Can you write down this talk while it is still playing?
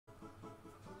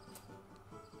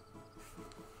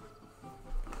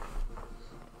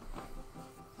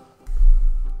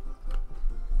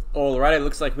Alright, it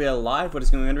looks like we are live. What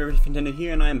is going on, everybody? Nintendo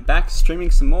here, and I am back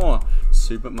streaming some more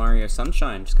Super Mario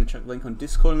Sunshine. Just gonna check the link on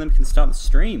Discord, and then we can start the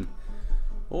stream.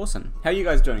 Awesome. How are you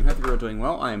guys doing? Hope you're all doing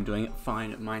well. I am doing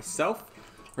fine myself.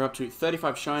 We're up to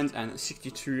 35 shines and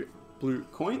 62 blue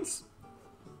coins.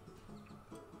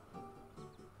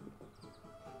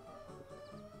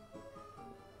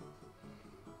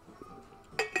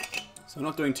 So we're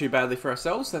not doing too badly for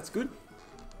ourselves. That's good.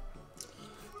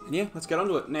 And yeah, let's get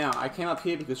onto it. Now, I came up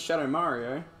here because Shadow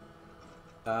Mario,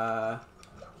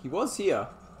 he was here.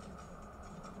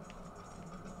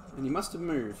 And he must have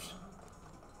moved.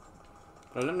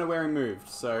 But I don't know where he moved,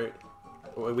 so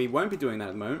we won't be doing that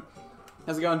at the moment.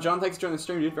 How's it going, John? Thanks for joining the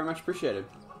stream, dude. Very much appreciated.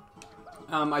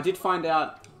 I did find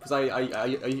out, because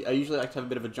I usually like to have a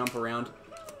bit of a jump around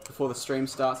before the stream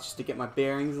starts, just to get my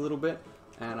bearings a little bit.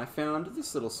 And I found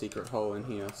this little secret hole in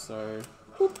here, so...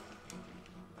 Whoop.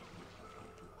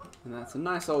 And that's a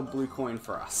nice old blue coin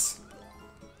for us.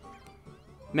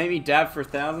 Maybe dab for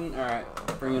 1,000? Alright,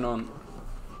 bring it on.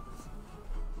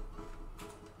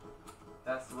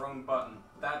 That's the wrong button.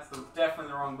 That's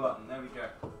definitely the wrong button. There we go.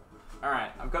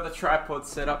 Alright, I've got the tripod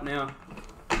set up now.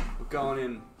 We're going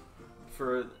in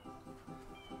for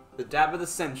the dab of the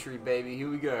century, baby. Here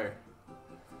we go.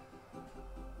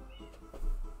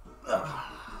 Ugh.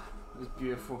 It was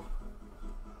beautiful.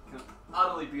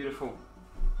 Utterly beautiful.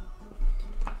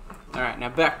 Alright, now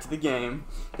back to the game.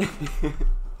 But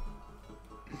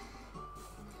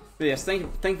yes, thank you,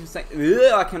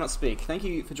 I cannot speak. Thank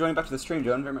you for joining back to the stream,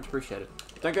 John. Very much appreciated.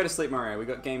 Don't go to sleep, Mario. We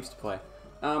got games to play.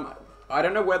 I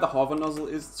don't know where the hover nozzle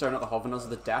is. Sorry, not the hover nozzle,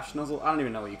 the dash nozzle. I don't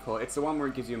even know what you call it. It's the one where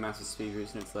it gives you a massive speed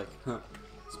boost, and it's like, huh,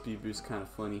 speed boost kind of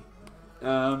funny.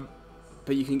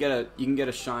 But you can get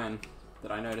a shine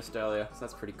that I noticed earlier, so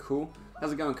that's pretty cool.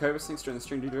 How's it going, Cobus? Thanks for joining the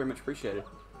stream, dude. Very much appreciated.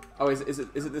 Oh, is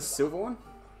it this silver one?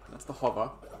 That's the hover.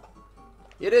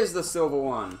 It is the silver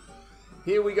one.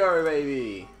 Here we go,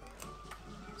 baby.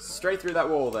 Straight through that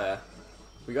wall there.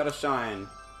 We got a shine.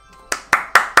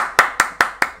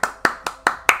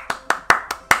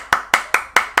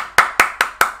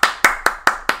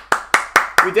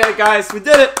 We did it, guys. We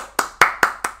did it.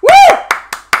 Woo!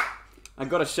 I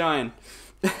got a shine.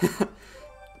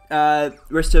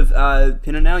 Rest of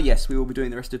Pinna now? Yes, we will be doing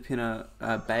the rest of Pinna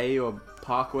Bay or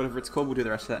Park or whatever it's called. We'll do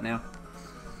the rest of that now.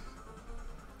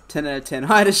 10 out of 10.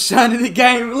 Highest shine in the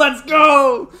game. Let's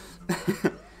go!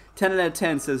 10 out of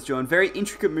 10, says John. Very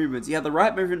intricate movements. You had the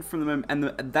right movement from the and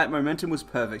that momentum was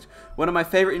perfect. One of my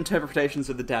favorite interpretations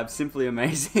of the dab. Simply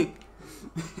amazing.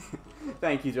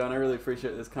 Thank you, John. I really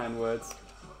appreciate those kind words.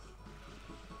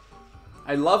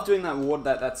 I love doing that water,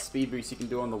 that speed boost you can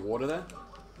do on the water there.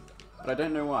 But I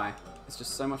don't know why. It's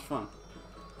just so much fun.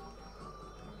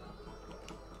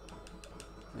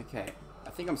 Okay. I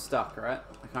think I'm stuck, right?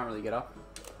 I can't really get up.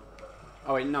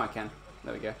 Oh wait, no I can.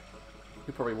 There we go.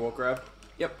 Could probably walk grab.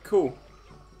 Yep, cool.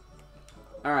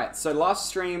 Alright, so last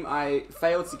stream I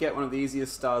failed to get one of the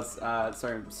easiest stars,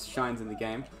 shines in the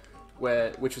game.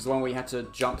 Which was the one where you had to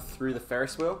jump through the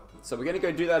Ferris wheel. So we're gonna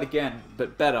go do that again,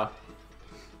 but better.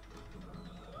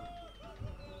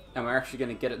 And we're actually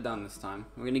gonna get it done this time.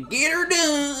 We're gonna get her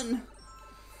done!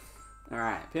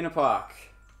 Alright, Pinna Park.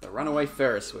 The Runaway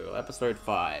Ferris Wheel, episode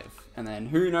 5. And then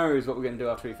who knows what we're gonna do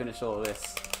after we finish all of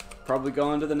this. Probably go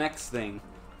on to the next thing.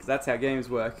 Because that's how games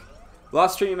work.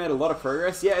 Last stream you made a lot of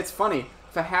progress. Yeah, it's funny.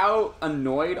 For how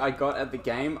annoyed I got at the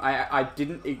game, I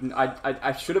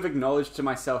should have acknowledged to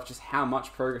myself just how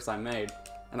much progress I made.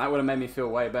 And that would have made me feel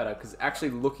way better. Because actually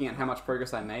looking at how much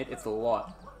progress I made, it's a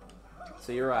lot.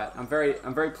 So you're right. I'm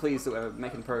very pleased that we're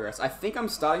making progress. I think I'm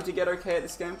starting to get okay at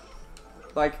this game.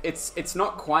 Like, it's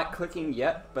not quite clicking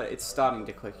yet, but it's starting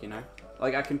to click, you know?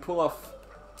 Like, I can pull off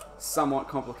somewhat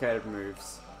complicated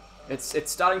moves.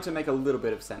 It's starting to make a little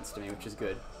bit of sense to me, which is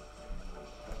good.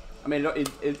 I mean,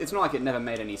 it's not like it never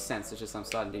made any sense, it's just I'm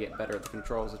starting to get better at the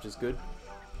controls, which is good.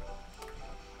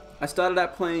 I started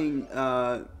out playing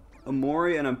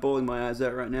Amori, and I'm bawling my eyes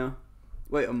out right now.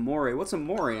 Wait, Amori? What's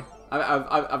Amori?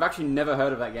 I've actually never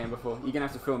heard of that game before. You're gonna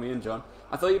have to fill me in, John.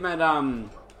 I thought you meant, oh,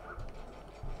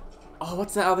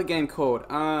 what's that other game called?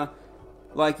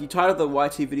 Like, you titled the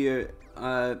YT video,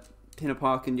 Pinna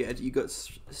Park, and you got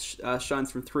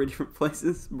shines from 3 different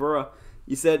places. Bruh.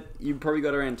 You said you probably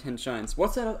got around 10 shines.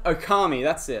 What's that? Okami,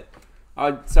 that's it.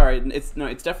 Sorry, it's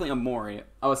definitely Amori.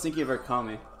 I was thinking of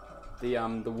Okami,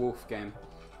 the wolf game.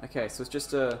 Okay, so it's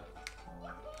just a.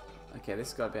 Okay, this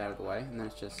has got to be out of the way, and then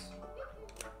it's just.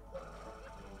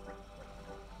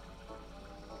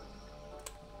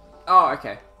 Oh,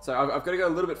 okay. So I've got to go a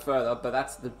little bit further, but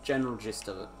that's the general gist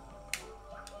of it.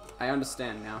 I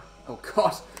understand now. Oh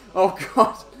god. Oh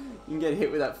god. You can get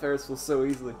hit with that Ferris wheel so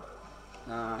easily.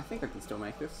 I think I can still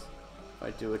make this. If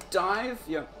I do a dive,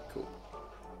 yep, cool.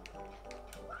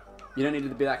 You don't need to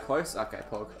be that close? Okay,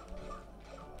 Pog.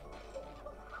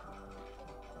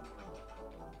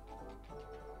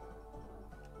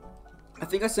 I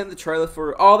think I sent the trailer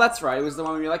for... Oh, that's right. It was the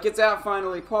one where you're like, it's out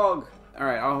finally, Pog.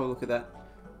 Alright, I'll have a look at that.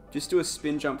 Just do a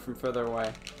spin jump from further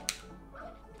away.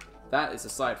 That is a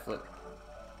side flip.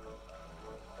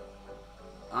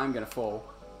 I'm gonna fall.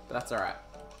 But that's alright.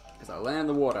 Because I land in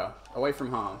the water. Away from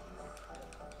harm.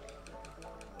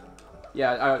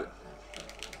 Yeah,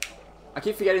 I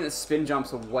keep forgetting that spin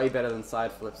jumps are way better than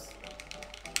side flips.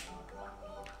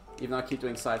 Even though I keep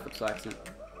doing side flips by accident.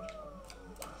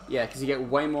 Yeah, because you get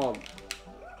way more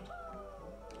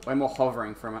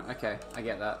hovering from it. Okay, I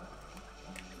get that.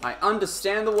 I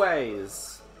understand the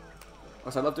ways.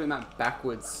 Also, I love doing that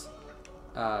backwards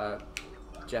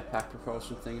jetpack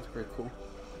propulsion thing. It's pretty cool.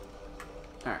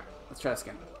 Alright, let's try this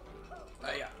again.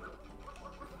 Yeah.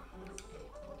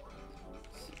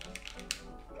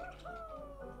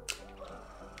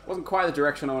 Wasn't quite the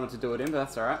direction I wanted to do it in, but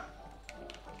that's alright.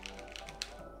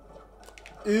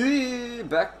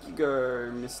 Back you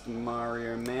go, Mr.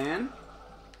 Mario Man.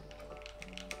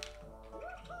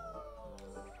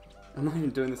 I'm not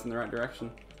even doing this in the right direction.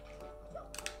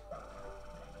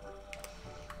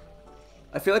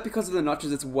 I feel like because of the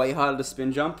notches, it's way harder to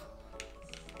spin jump.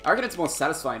 I reckon it's more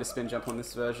satisfying to spin jump on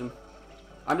this version.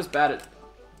 I'm just bad at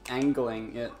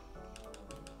angling it.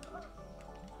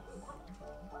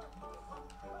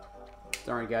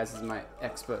 Don't worry guys, this is my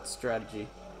expert strategy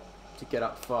to get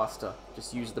up faster.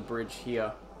 Just use the bridge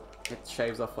here. It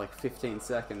shaves off like 15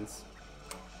 seconds.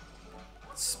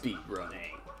 Speed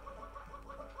running.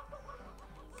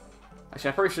 Actually,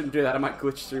 I probably shouldn't do that. I might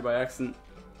glitch through by accident.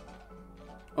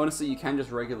 Honestly, you can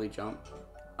just regularly jump.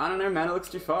 I don't know, man. It looks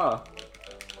too far.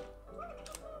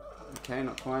 Okay,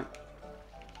 not quite.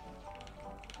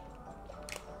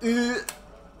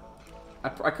 I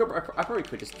probably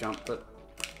could just jump, but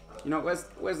you know,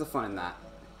 where's the fun in that?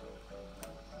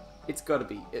 It's gotta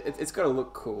be. It's gotta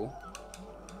look cool.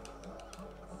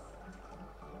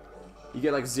 You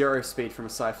get like 0 speed from a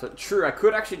side flip. True, I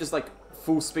could actually just like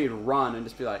full speed run and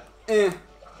just be like, and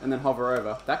then hover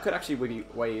over. That could actually be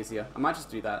way easier. I might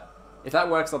just do that. If that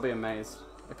works, I'll be amazed.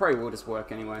 It probably will just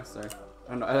work anyway, so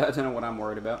I don't know what I'm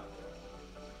worried about.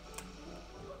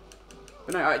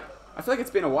 But no, I feel like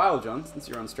it's been a while, John, since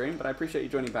you're on stream, but I appreciate you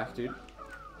joining back, dude.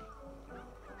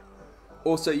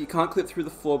 Also, you can't clip through the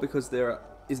floor because there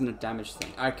isn't a damage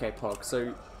thing. Okay, Pog,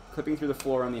 so clipping through the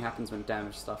floor only happens when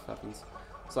damage stuff happens.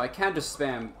 So I can just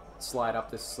spam slide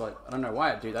up this slope. I don't know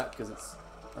why I do that, because it's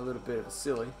a little bit of a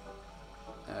silly.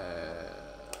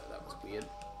 That was weird.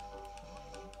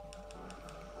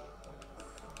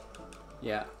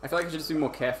 Yeah, I feel like I should just be more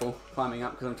careful climbing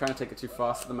up, because I'm trying to take it too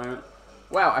fast at the moment.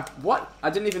 Wow, what? I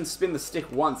didn't even spin the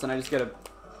stick once, and I just get a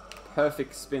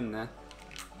perfect spin there.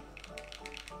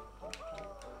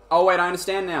 Oh wait, I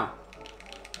understand now.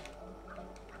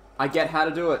 I get how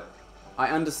to do it. I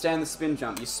understand the spin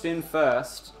jump. You spin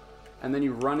first, and then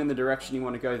you run in the direction you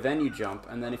want to go, then you jump,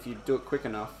 and then if you do it quick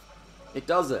enough, it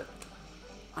does it.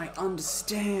 I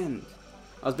understand.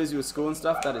 I was busy with school and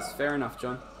stuff. That is fair enough,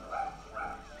 John.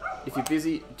 If you're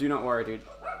busy, do not worry, dude.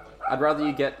 I'd rather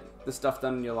you get the stuff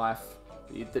done in your life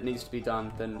that needs to be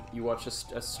done than you watch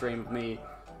a stream of me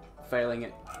failing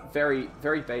at very,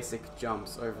 very basic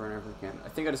jumps over and over again. I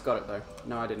think I just got it, though.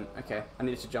 No, I didn't. Okay, I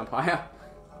needed to jump higher.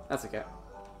 That's okay.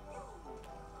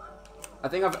 I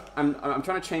think I'm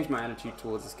trying to change my attitude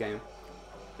towards this game.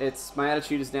 My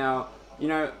attitude is now, you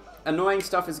know, annoying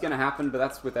stuff is going to happen, but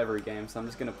that's with every game, so I'm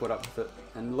just going to put up with it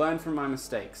and learn from my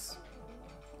mistakes.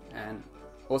 And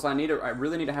also, I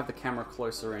really need to have the camera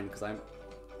closer in, because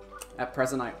at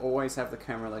present, I always have the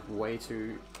camera, like, way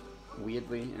too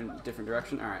weirdly in a different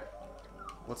direction. Alright.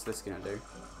 What's this going to do?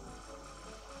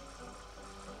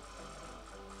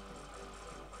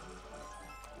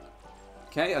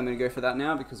 Okay, I'm going to go for that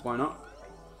now, because why not?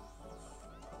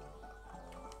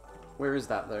 Where is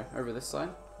that, though? Over this side?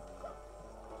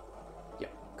 Yeah,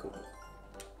 cool.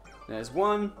 There's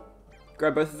one.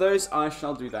 Grab both of those. I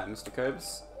shall do that, Mr.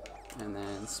 Cobus. And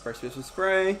then spray, spray, spray,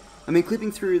 spray. I mean,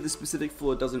 clipping through the specific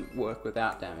floor doesn't work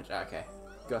without damage. Okay,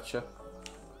 gotcha.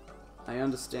 I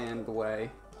understand the way.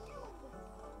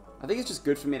 I think it's just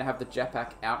good for me to have the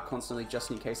jetpack out constantly just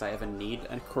in case I ever need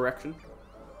a correction.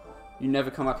 You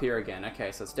never come up here again.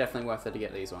 Okay, so it's definitely worth it to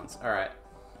get these ones. Alright.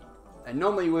 And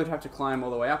normally you would have to climb all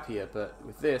the way up here, but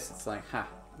with this, it's like, ha,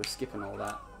 we're skipping all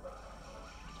that.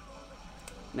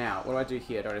 Now, what do I do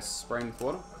here? Do I just spray him with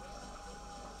water?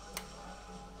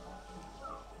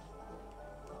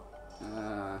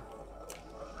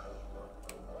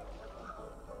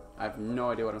 I have no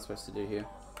idea what I'm supposed to do here.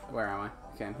 Where am I?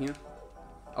 Okay, I'm here.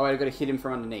 Oh, I've got to hit him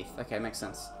from underneath. Okay, makes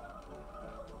sense.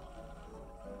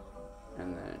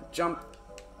 And then jump.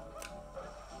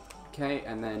 Okay,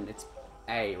 and then it's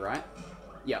A, right?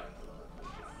 Yep.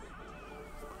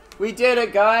 We did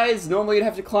it, guys! Normally you'd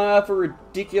have to climb up a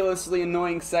ridiculously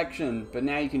annoying section, but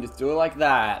now you can just do it like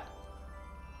that.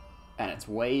 And it's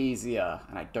way easier.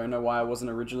 And I don't know why I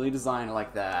wasn't originally designed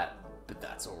like that, but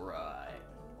that's alright.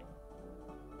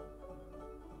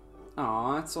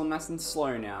 Aw, it's all nice and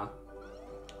slow now.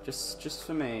 Just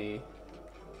for me.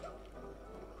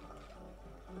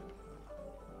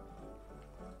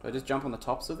 Do I just jump on the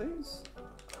tops of these?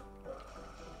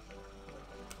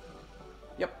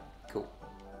 Yep, cool.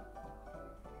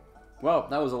 Well,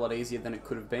 that was a lot easier than it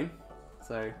could have been.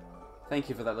 So, thank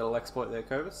you for that little exploit there,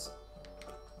 Cobus.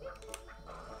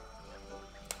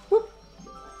 Whoop!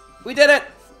 We did it!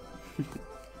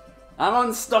 I'm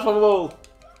unstoppable!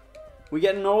 We're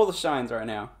getting all the shines right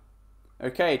now.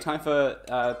 Okay, time for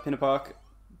Pinner Park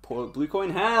Blue Coin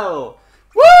Hell!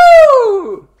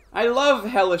 Woo! I love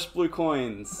hellish blue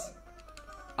coins.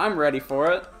 I'm ready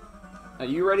for it. Are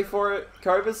you ready for it,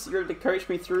 Cobus? You ready to coach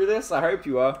me through this? I hope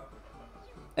you are.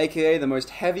 AKA the most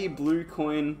heavy blue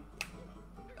coin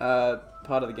part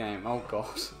of the game. Oh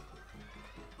god.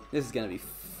 This is gonna be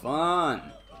fun.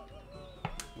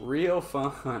 Real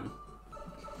fun.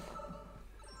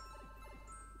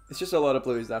 It's just a lot of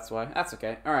blues, that's why. That's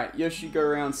okay. Alright, Yoshi go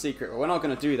around secret. Well, we're not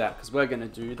gonna do that, because we're gonna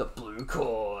do the blue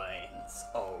coins.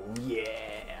 Oh yeah.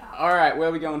 Alright, where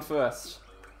are we going first?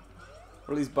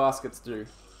 What do these baskets do?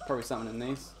 Probably something in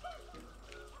these.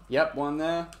 Yep, one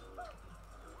there.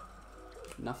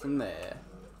 Nothing there.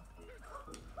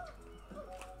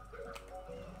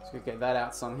 So we get that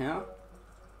out somehow.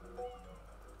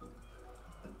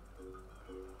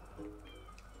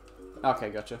 Okay,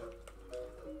 gotcha.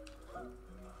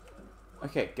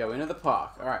 Okay, go into the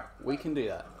park. Alright, we can do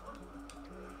that.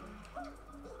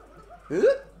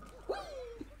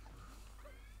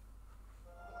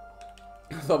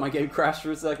 I thought my game crashed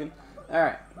for a second.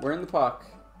 Alright, we're in the park.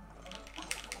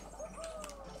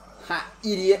 Ha!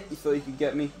 Idiot! You thought you could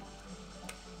get me?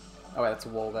 Oh wait, that's a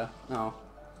wall there. Oh.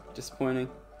 Disappointing.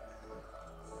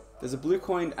 There's a blue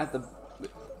coin at the...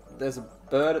 There's a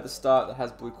bird at the start that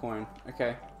has blue coin.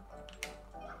 Okay.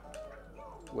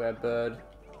 Where bird?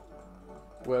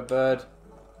 Where bird?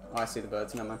 Oh, I see the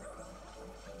birds. Never mind.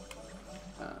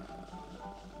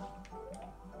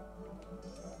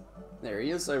 There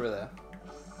he is over there.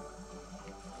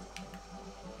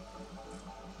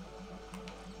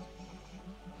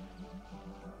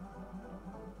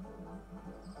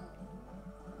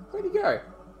 Where'd he go?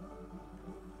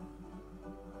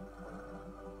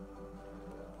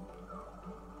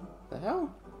 The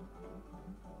hell?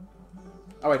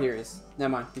 Oh wait, here he is.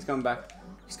 Never mind. He's coming back.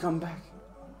 He's coming back.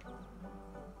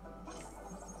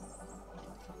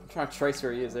 I'm trying to trace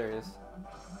where he is. There he is.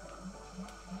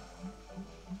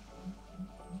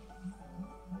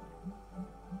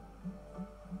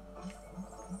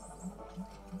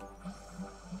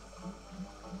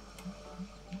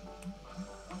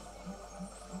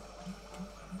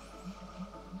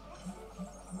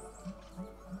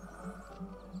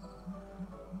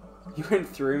 You went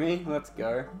through me? Let's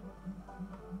go.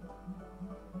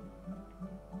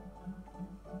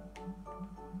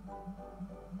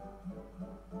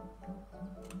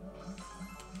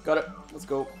 Got it. Let's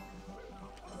go.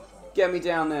 Get me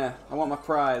down there. I want my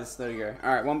prize. There you go.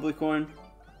 Alright, one blue coin.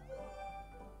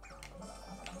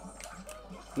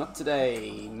 Not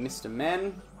today, Mr.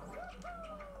 Men.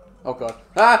 Oh god.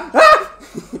 Ah! Ah!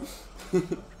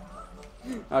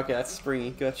 Okay, that's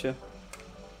springy. Gotcha.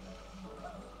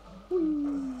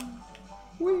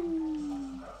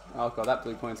 Oh god, that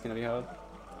blue coin's gonna be hard.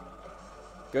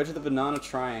 Go to the banana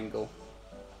triangle.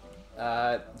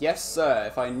 Yes sir.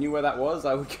 If I knew where that was,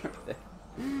 I would go there.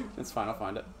 It's fine, I'll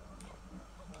find it.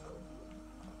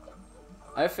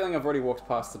 I have a feeling I've already walked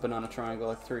past the banana triangle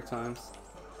like 3 times.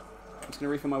 I'm just gonna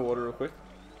refill my water real quick.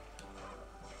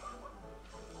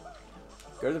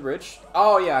 Go to the bridge.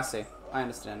 Oh yeah, I see. I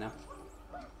understand now.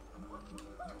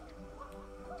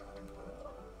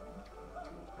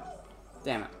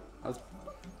 Damn it.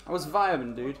 I was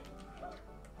vibing, dude.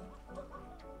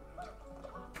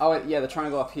 Oh, yeah, the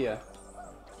triangle up here.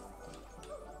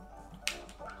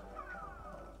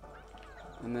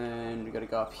 And then we gotta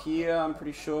go up here, I'm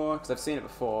pretty sure. Because I've seen it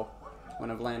before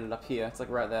when I've landed up here. It's like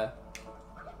right there.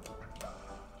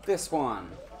 This one.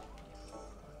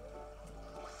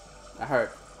 I hope.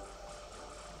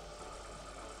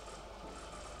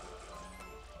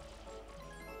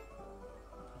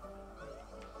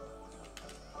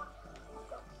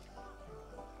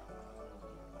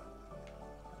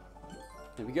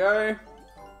 Here we go.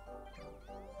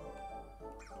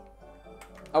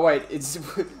 Oh wait,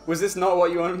 was this not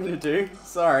what you wanted me to do?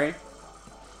 Sorry.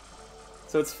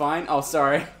 So it's fine? Oh,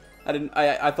 sorry.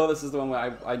 I thought this is the one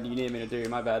where you needed me to do,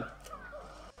 my bad.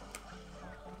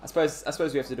 I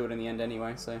suppose we have to do it in the end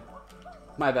anyway, so...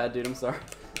 My bad, dude, I'm sorry.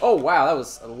 Oh, wow, that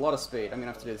was a lot of speed. I'm gonna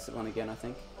have to do this one again, I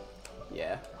think.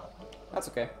 Yeah. That's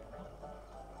okay.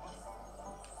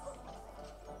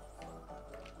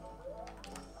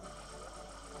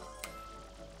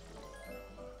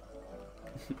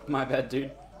 My bad,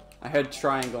 dude. I heard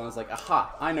triangle and I was like,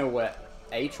 aha, I know where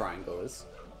a triangle is.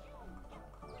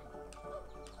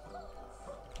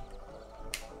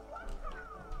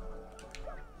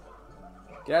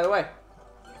 Get out of the way.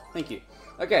 Thank you.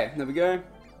 Okay, there we go.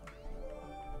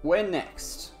 Where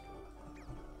next?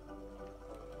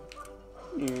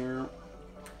 Yeah.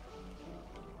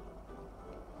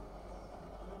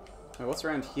 Oh, what's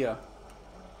around here?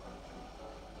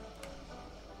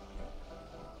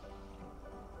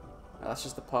 Oh, that's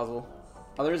just the puzzle.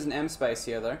 Oh, there is an M space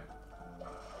here, though.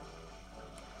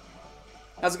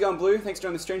 How's it going, Blue? Thanks for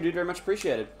joining the stream, dude. Very much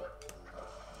appreciated.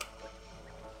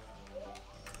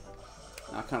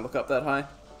 I can't look up that high.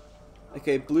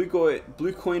 Okay, blue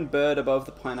coin bird above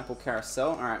the pineapple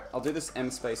carousel. Alright, I'll do this M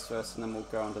space first, and then we'll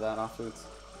go on to that afterwards.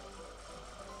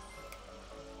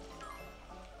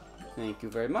 Thank you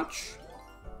very much.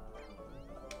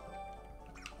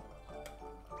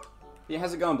 Yeah,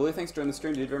 how's it going, Blue? Thanks for joining the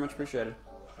stream, dude. Very much appreciated.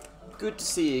 Good to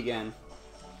see you again.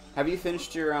 Have you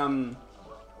finished your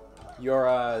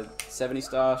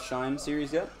 70-star Shine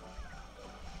series yet?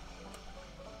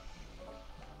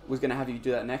 Was gonna have you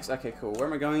do that next. Okay, cool. Where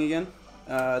am I going again?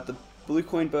 The blue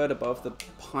coin bird above the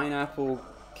pineapple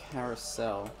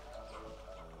carousel.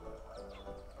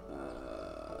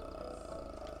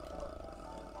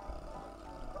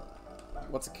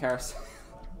 What's a carousel?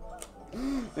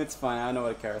 It's fine. I know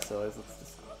what a carousel is. Let's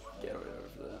just get over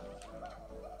that.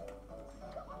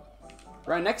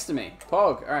 Right next to me,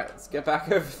 Pog. All right, let's get back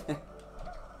over there.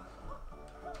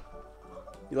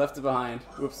 You left it behind.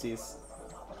 Whoopsies.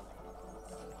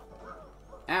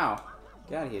 Ow.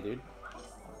 Get out of here, dude.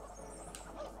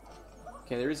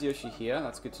 Okay, there is Yoshi here.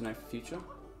 That's good to know for future.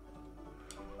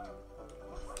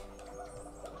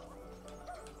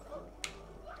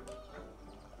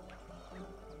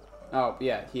 Oh,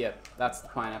 yeah, here. That's the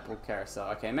pineapple carousel.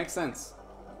 Okay, makes sense.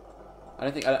 I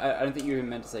don't think you even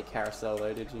meant to say carousel,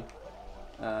 though, did you?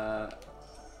 Well,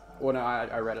 no,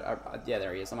 I read it. Yeah,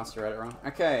 there he is. I must have read it wrong.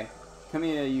 Okay. Come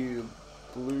here, you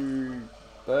blue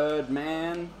bird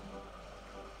man.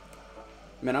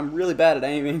 Man, I'm really bad at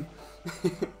aiming.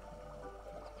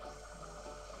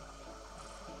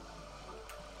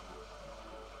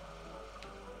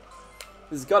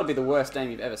 This has got to be the worst aim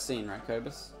you've ever seen, right,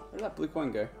 Cobus? Where did that blue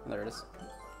coin go? Oh, there it is.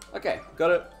 Okay,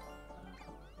 got it.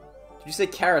 Did you say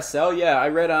carousel? Yeah, I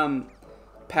read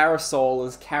parasol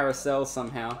as carousel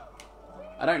somehow.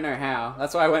 I don't know how.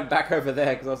 That's why I went back over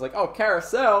there, because I was like, oh,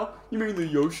 carousel? You mean the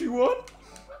Yoshi one?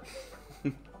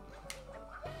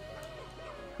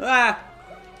 Ah!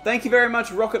 Thank you very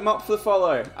much, Rocket Mop, for the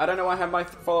follow. I don't know why I have my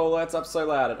follow alerts up so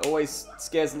loud. It always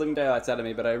scares the living daylights out of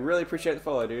me, but I really appreciate the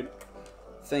follow, dude.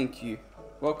 Thank you.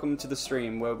 Welcome to the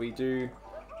stream where we do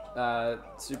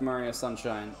Super Mario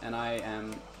Sunshine, and I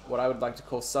am what I would like to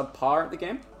call subpar at the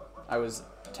game. I was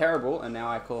terrible, and now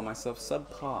I call myself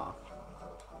subpar.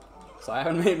 So I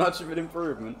haven't made much of an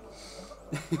improvement.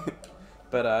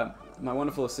 But my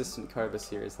wonderful assistant Cobus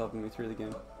here is helping me through the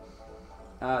game.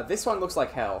 This one looks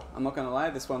like hell. I'm not gonna lie,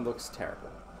 this one looks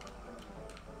terrible.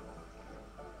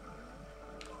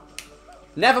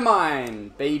 Never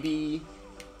mind, baby.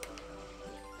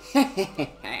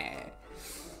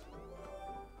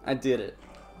 I did it.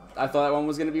 I thought that one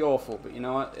was gonna be awful, but you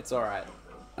know what? It's alright.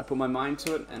 I put my mind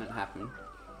to it, and it happened.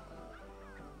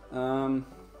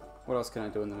 What else can I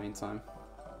do in the meantime?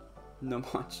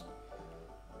 Not much.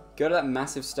 Go to that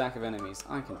massive stack of enemies.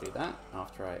 I can do that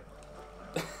after I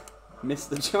miss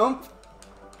the jump.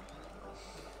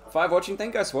 5 watching.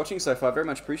 Thank you guys for watching so far. Very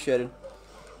much appreciated.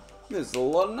 There's a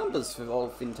lot of numbers for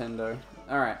old Nintendo.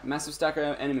 Alright, massive stack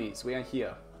of enemies. We are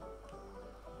here.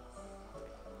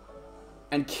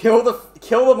 And kill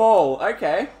them all.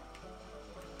 Okay.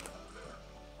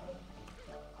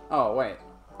 Oh, wait.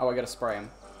 Oh, I gotta spray them.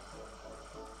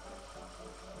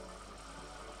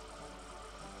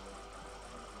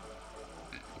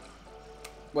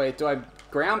 Wait, do I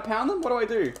ground pound them? What do I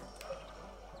do?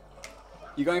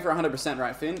 You're going for 100%,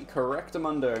 right, Finn?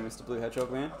 Correctamundo, Mr. Blue Hedgehog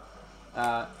Man.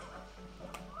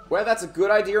 Whether that's a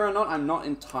good idea or not, I'm not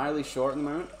entirely sure at the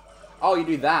moment. Oh, you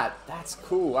do that. That's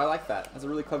cool. I like that. That's a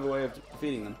really clever way of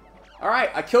defeating them.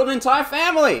 Alright, I killed an entire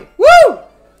family! Woo!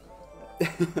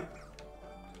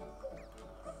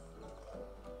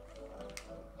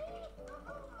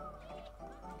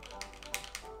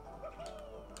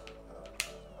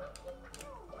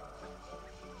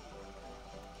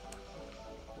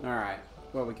 Alright,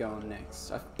 where are we going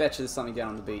next? I bet you there's something down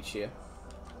on the beach here.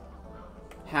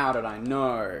 How did I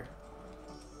know?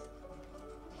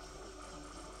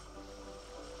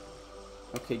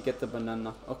 Okay, get the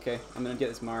banana. Okay, I'm gonna get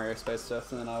this Mario space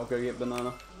stuff and then I'll go get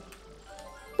banana.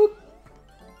 Boop.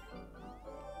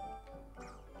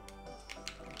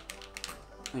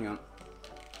 Hang on.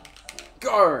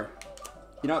 Go!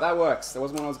 You know what, that works. That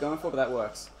wasn't what I was going for, but that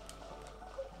works.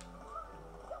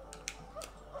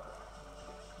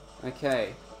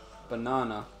 Okay.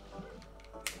 Banana.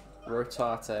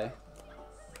 Rotate.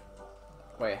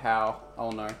 Wait, how?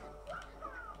 Oh no.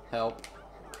 Help.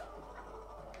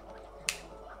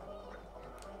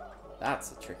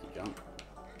 That's a tricky jump.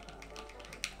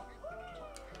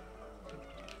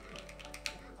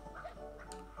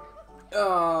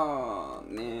 Oh,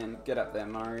 man. Get up there,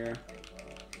 Mario.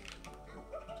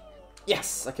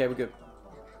 Yes! Okay, we're good.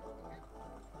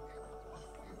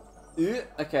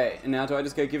 Okay, and now do I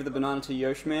just go give the banana to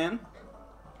Yosh Man?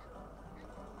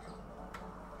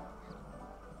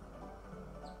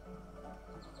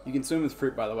 You can swim with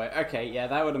fruit, by the way. Okay, yeah,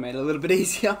 that would have made it a little bit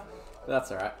easier. But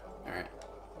that's alright. Alright.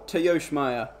 To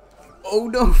Yoshmaya. Oh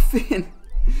no, Finn!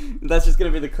 That's just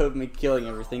gonna be the clip of me killing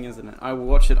everything, isn't it? I will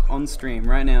watch it on stream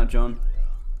right now, John.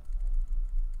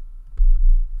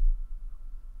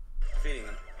 Feeding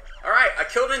them. Alright, I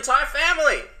killed an entire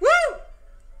family! Woo!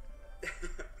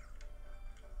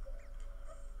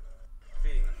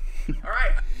 Feeding them.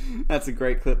 Alright. That's a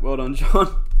great clip. Well done,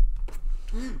 John.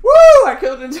 Woo! I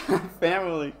killed an entire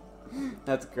family.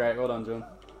 That's great. Well done, John.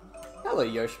 Hello,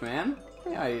 Yosh Man.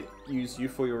 May I use you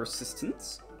for your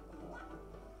assistance?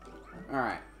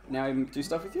 Alright, now we do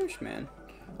stuff with Yoshi Man.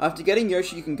 After getting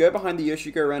Yoshi, you can go behind the Yoshi,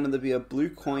 go around, and there'll be a blue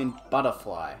coin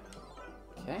butterfly.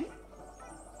 Okay.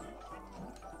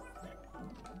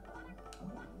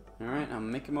 Alright,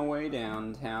 I'm making my way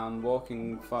downtown,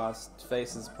 walking fast,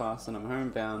 faces past, and I'm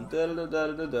homebound. Da da da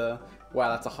da da da. Wow,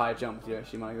 that's a high jump,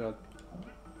 Yoshi, my god.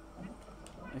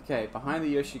 Okay, behind the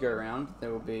Yoshi, go around,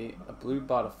 there will be a blue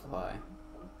butterfly.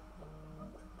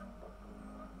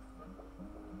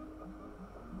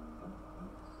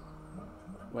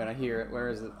 Wait, I hear it. Where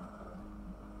is it?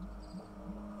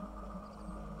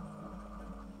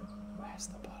 Where's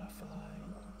the butterfly?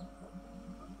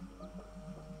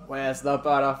 Where's the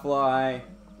butterfly?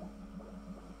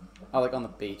 Oh, like on the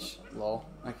beach. Lol.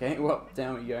 Okay, well,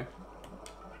 down we go.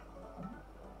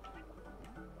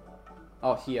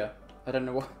 Oh, here. I don't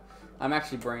know what. I'm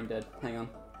actually brain dead. Hang on.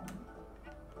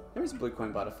 There's a blue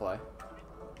coin butterfly.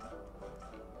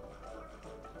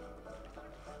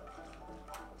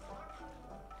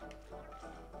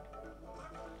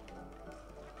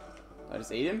 I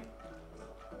just eat him?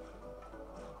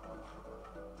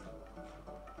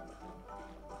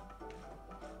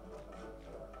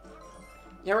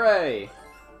 Hooray!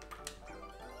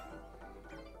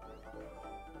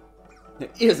 There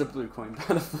is a blue coin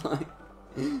butterfly.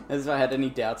 As if I had any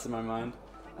doubts in my mind.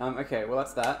 Okay, well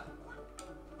that's that.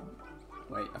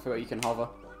 Wait, I forgot you can hover.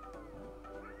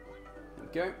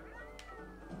 There we go.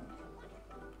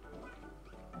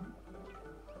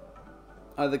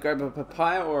 Either grab a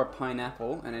papaya or a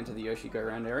pineapple and enter the Yoshi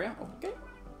go-round area. Okay.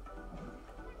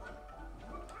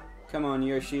 Come on,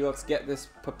 Yoshi, let's get this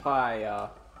papaya.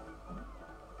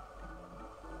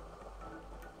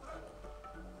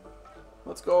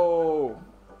 Let's go!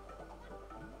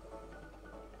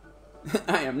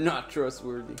 I am not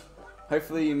trustworthy.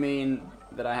 Hopefully you mean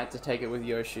that I had to take it with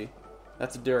Yoshi.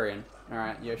 That's a durian.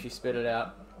 Alright, Yoshi, spit it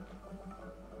out.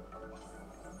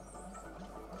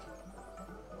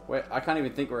 Wait, I can't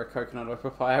even think where a coconut or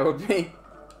papaya would be.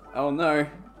 Oh no.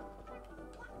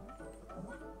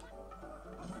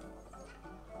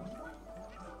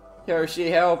 Yoshi,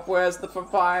 help! Where's the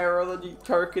papaya or the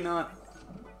coconut?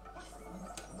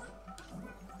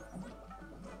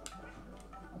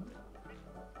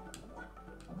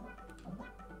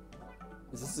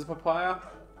 Is this a papaya?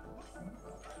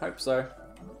 Hope so.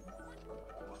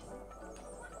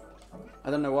 I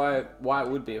don't know why it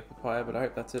would be a papaya, but I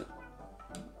hope that's it.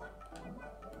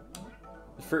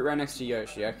 The fruit right next to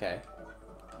Yoshi, okay.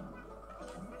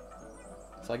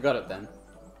 So I got it then.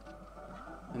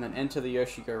 And then enter the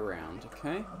Yoshi go round,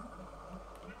 okay?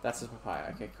 That's the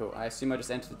papaya, okay, cool. I assume I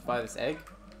just entered via this egg.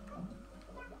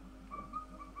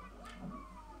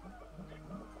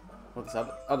 Or this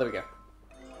other, oh, there we go.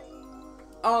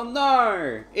 Oh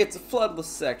no! It's a floodless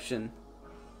section.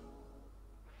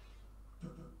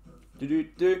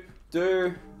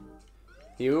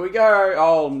 Here we go.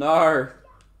 Oh no.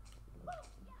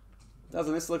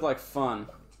 Doesn't this look like fun?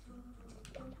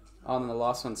 Oh, and the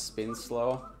last one spins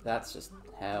slower. That's just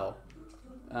hell.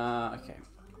 Okay.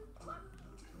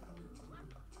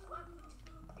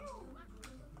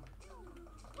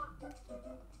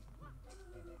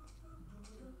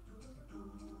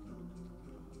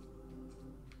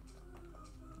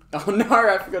 Oh no,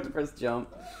 I forgot to press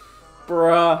jump.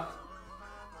 Bruh.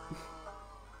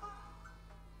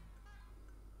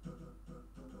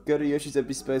 Go to Yoshi's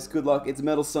Empty Space. Good luck. It's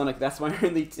Metal Sonic. That's my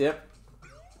only tip.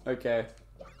 Okay.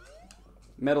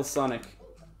 Metal Sonic.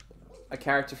 A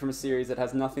character from a series that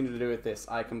has nothing to do with this.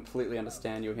 I completely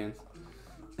understand your hint.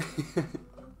 Thank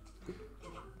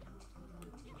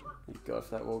God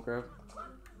for that wall grab.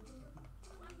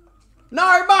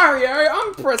 No, Mario!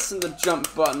 I'm pressing the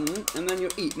jump button, and then you're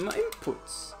eating my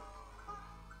inputs.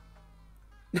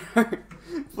 No,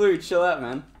 Flue, chill out,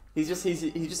 man. He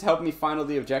just helped me find all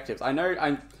the objectives. I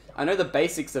know the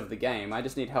basics of the game. I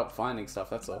just need help finding stuff.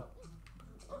 That's all.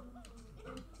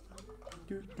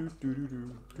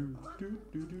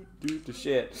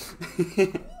 Shit.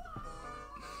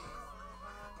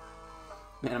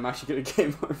 Man, I'm actually gonna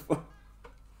game over.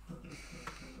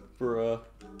 Bruh.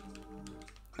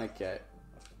 Okay.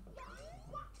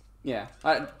 Yeah,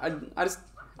 I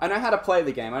know how to play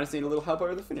the game. I just need a little help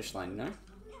over the finish line, you know?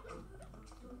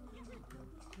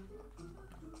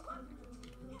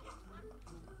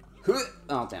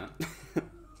 Oh, damn it.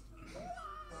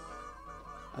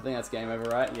 I think that's game over,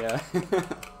 right? Yeah.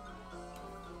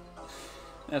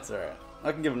 That's alright.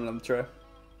 I can give it another try.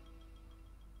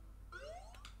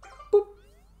 Boop.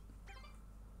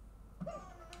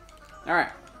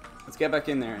 Alright. Let's get back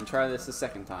in there and try this a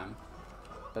second time.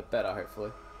 But better,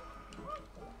 hopefully.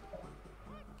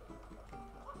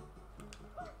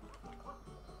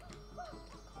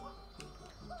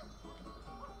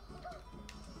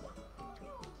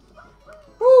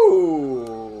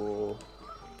 Woo!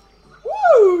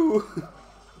 Woo!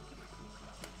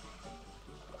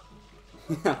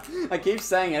 I keep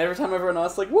saying it every time everyone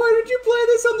asks, like, why did you play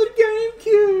this on the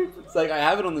GameCube? It's like, I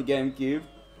have it on the GameCube.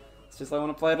 It's just I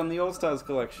want to play it on the All-Stars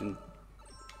collection.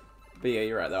 But yeah,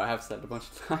 you're right though, I have said it a bunch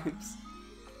of times.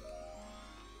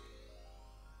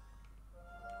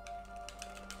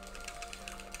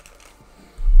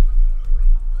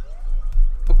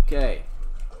 Okay.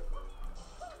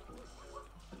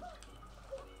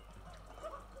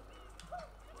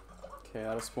 Okay,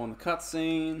 that'll spawn the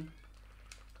cutscene.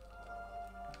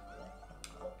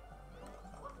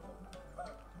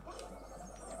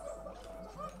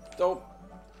 Dope.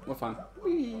 We're fine.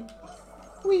 Whee!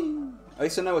 Whee! At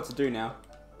least I know what to do now.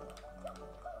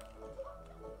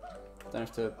 Don't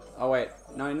have to... Oh wait,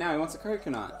 no, now he wants a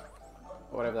coconut.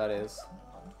 Or whatever that is.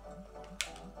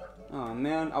 Oh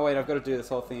man, oh wait, I've got to do this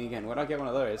whole thing again. Where'd I get one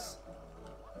of those?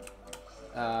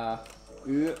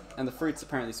 And the fruits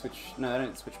apparently switch... No, they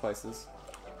don't switch places.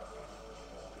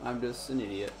 I'm just an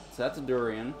idiot. So that's a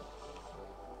durian.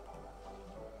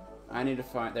 I need to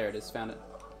find... There it is, found it.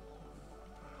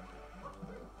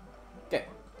 Okay.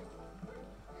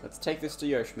 Let's take this to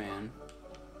Yosh Man.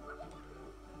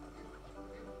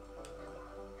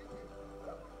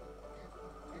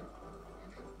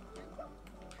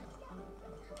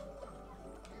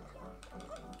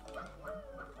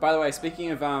 By the way,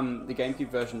 speaking of the GameCube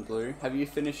version, Blue, have you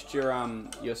finished your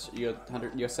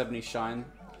 70 Shine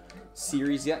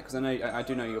series yet? Because I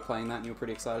do know you're playing that and you're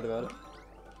pretty excited about it.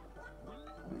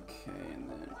 Okay, and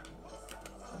then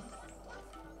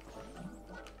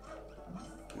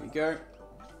there we go.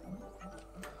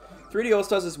 3D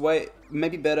All-Stars is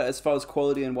maybe better as far as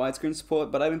quality and widescreen support,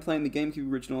 but I've been playing the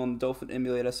GameCube original on the Dolphin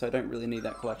emulator, so I don't really need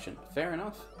that collection. Fair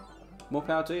enough. More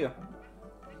power to you.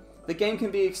 The game can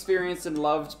be experienced and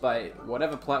loved by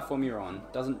whatever platform you're on.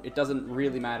 It doesn't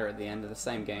really matter at the end. Of the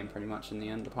same game pretty much in the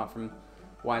end, apart from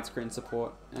widescreen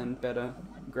support and better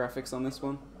graphics on this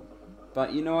one.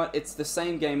 But you know what? It's the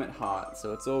same game at heart,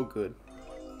 so it's all good.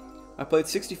 I played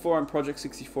 64 on Project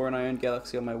 64 and I owned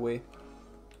Galaxy on my Wii.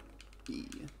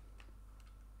 Yeah.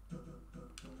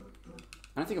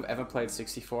 I don't think I've ever played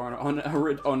 64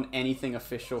 on anything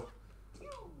official.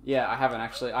 Yeah, I haven't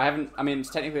actually. I mean,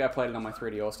 technically I played it on my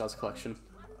 3D All-Stars collection.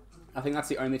 I think that's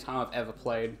the only time I've ever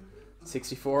played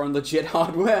 64 on legit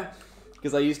hardware.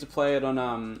 Because I used to play it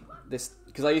on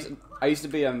because I used to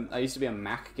be a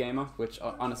Mac gamer, which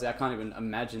honestly I can't even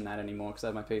imagine that anymore because I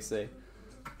have my PC.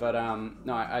 But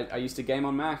no, I used to game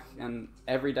on Mac, and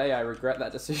every day I regret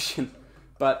that decision.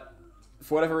 But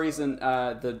for whatever reason,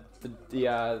 the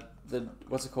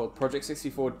what's it called? Project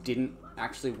 64 didn't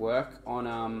actually work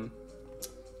on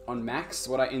on Max,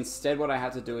 what I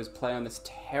had to do is play on this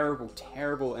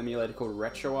terrible emulator called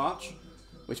RetroArch,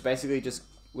 which basically just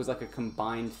was like a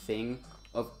combined thing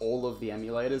of all of the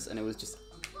emulators, and it was just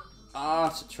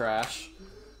trash.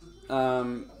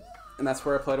 And that's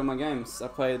where I played all my games.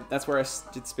 That's where I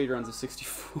did speedruns of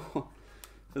 64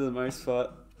 for the most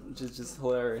part, which is just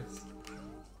hilarious.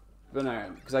 But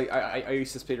no, because I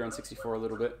used to speedrun 64 a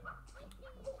little bit.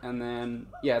 And then,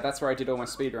 yeah, that's where I did all my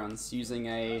speedruns using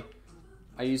I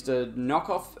used a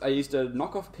knockoff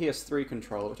PS3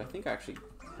 controller, which I think I actually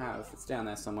have. It's down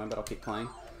there somewhere, but I'll keep playing.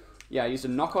 Yeah, I used a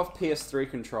knockoff PS3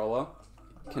 controller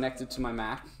connected to my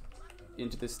Mac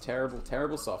into this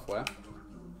terrible software.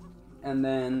 And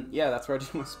then, yeah, that's where I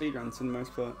did my speedruns for the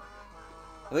most part.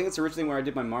 I think it's originally where I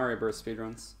did my Mario Bros.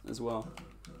 Speedruns as well.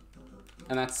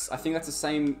 And I think that's the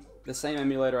same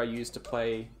emulator I used to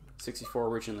play 64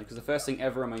 originally, because the first thing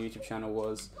ever on my YouTube channel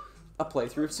was a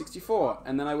playthrough of 64,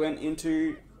 and then I went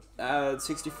into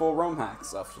 64 ROM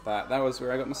hacks after that. That was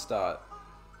where I got my start.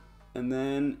 And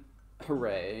then,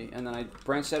 hooray, and then I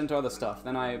branched out into other stuff.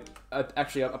 Then I,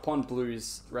 actually, upon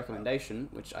Blue's recommendation,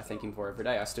 which I thank him for every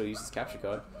day, I still use his capture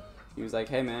card. He was like,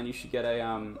 hey man, you should get a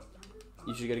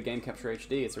Game Capture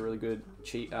HD. It's a really good,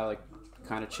 cheap,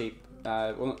 kind of cheap,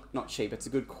 well, not cheap, it's a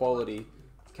good quality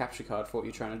capture card for what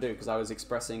you're trying to do, because I was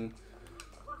expressing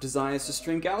desires to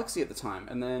stream Galaxy at the time,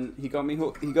 and then he got me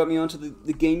hooked. He got me onto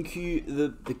the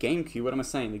GameCube, the GameCube. What am I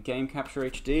saying? The Game Capture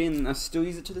HD, and I still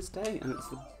use it to this day, and it's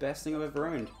the best thing I've ever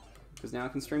owned, because now I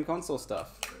can stream console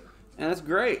stuff, and it's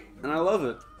great, and I love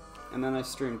it. And then I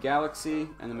streamed Galaxy,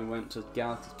 and then we went to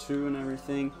Galaxy 2 and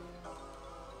everything.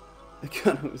 I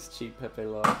got it was cheap, Pepe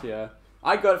Live. Yeah,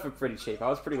 I got it for pretty cheap. I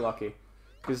was pretty lucky,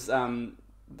 because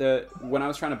when I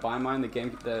was trying to buy mine,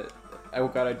 the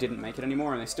Elgato didn't make it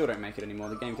anymore, and they still don't make it anymore.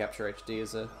 The Game Capture HD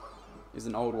is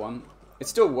an old one. It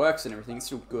still works and everything. It's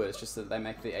still good. It's just that they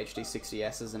make the HD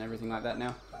 60Ss and everything like that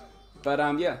now. But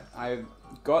yeah, I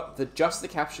got just the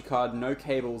capture card, no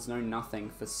cables, no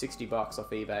nothing, for $60 off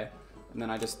eBay, and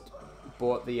then I just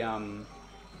bought the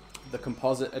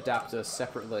composite adapter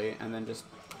separately, and then just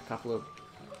a couple of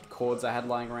cords I had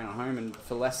lying around at home, and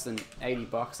for less than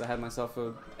 $80, I had myself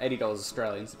a $80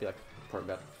 Australian, so it'd be like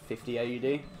probably about 50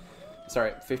 AUD.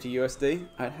 Sorry, 50 USD.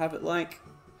 I'd have it like,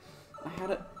 I had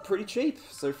it pretty cheap.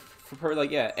 So for probably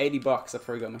like, yeah, $80, I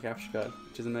probably got my capture card,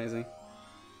 which is amazing.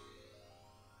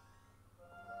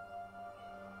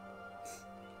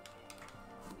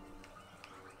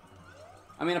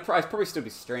 I mean, I'd probably still be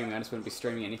streaming. I just wouldn't be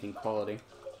streaming anything quality.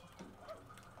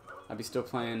 I'd be still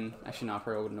playing. Actually, no, I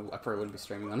probably wouldn't be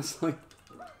streaming, honestly.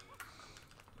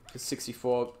 Because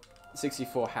 64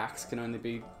 hacks can only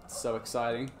be so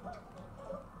exciting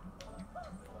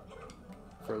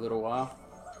for a little while.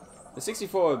 The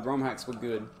 64 ROM hacks were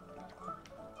good.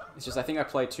 It's just I think I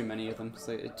played too many of them,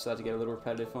 so it started to get a little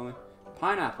repetitive for me.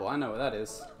 Pineapple, I know what that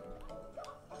is.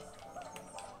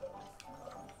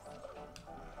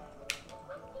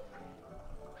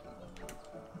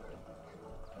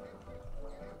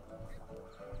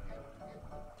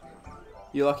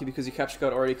 You're lucky because your capture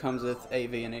card already comes with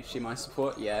AV and HDMI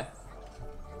support. Yeah,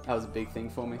 that was a big thing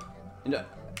for me. And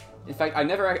in fact, I've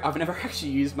never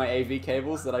actually used my AV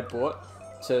cables that I bought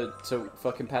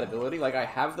for compatibility. Like, I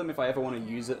have them if I ever want to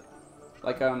use it.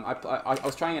 Like, I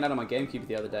was trying it out on my GameCube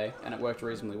the other day, and it worked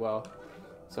reasonably well.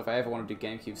 So if I ever want to do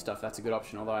GameCube stuff, that's a good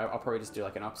option. Although I'll probably just do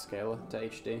like an upscaler to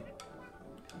HD,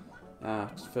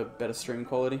 just for better stream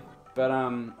quality. But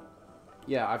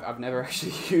yeah, I've never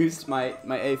actually used my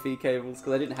AV cables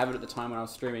because I didn't have it at the time when I was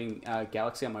streaming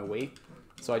Galaxy on my Wii.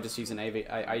 So I just use an AV.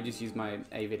 I just use my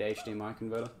AV to HDMI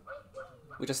converter,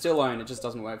 which I still own. It just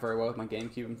doesn't work very well with my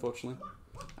GameCube, unfortunately.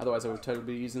 Otherwise, I would totally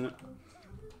be using it.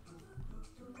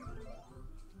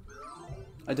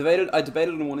 I debated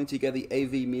on wanting to get the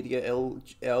AV Media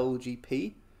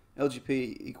LGP.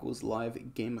 LGP equals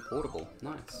Live Gamer Portable.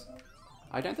 Nice.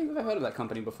 I don't think I've ever heard of that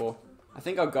company before. I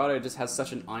think Elgato just has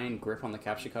such an iron grip on the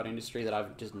capture card industry that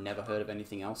I've just never heard of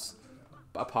anything else,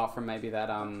 apart from maybe that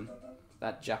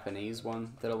that Japanese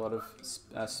one that a lot of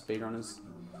speedrunners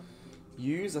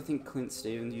use. I think Clint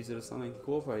Stevens used it or something.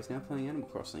 Corpo is now playing Animal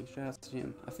Crossing. Shout out to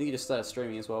him. I think he just started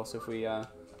streaming as well, so if we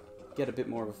get a bit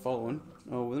more of a following,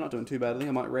 oh, we're not doing too badly.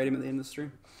 I might rate him at the end of the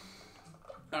stream.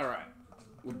 Alright,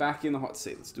 we're back in the hot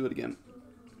seat. Let's do it again.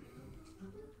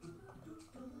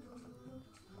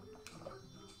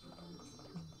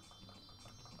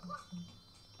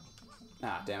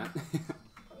 Ah, damn it. I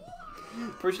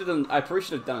probably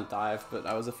should have done a dive, but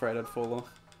I was afraid I'd fall off.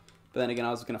 But then again, I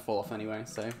was going to fall off anyway,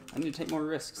 so I need to take more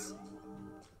risks.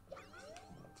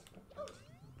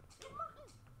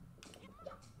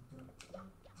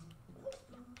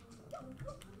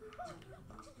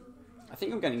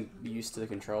 think I'm getting used to the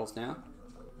controls now.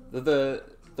 The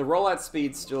rollout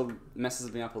speed still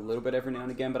messes me up a little bit every now and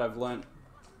again, but I've learned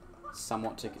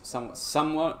somewhat to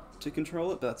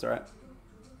control it, but that's alright.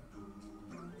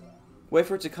 Wait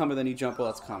for it to come and then you jump while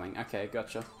it's coming. Okay,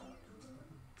 gotcha.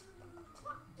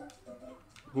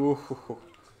 Ooh,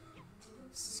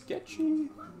 sketchy.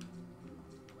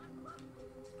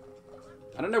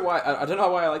 I don't know why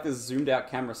I like this zoomed out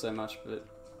camera so much, but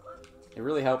it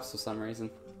really helps for some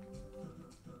reason.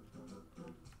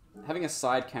 Having a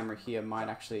side camera here might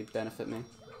actually benefit me.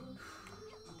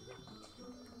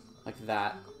 Like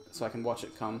that, so I can watch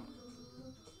it come.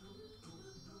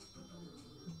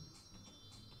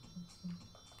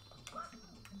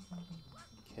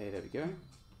 Okay, there we go.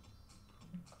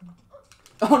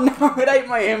 Oh no, it ate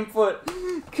my input!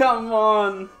 Come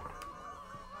on!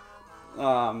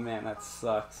 Oh man, that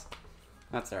sucks.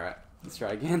 That's alright. Let's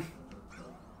try again.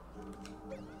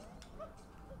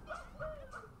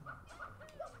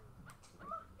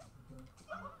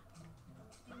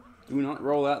 Do not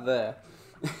roll out there.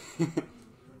 Do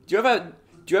you ever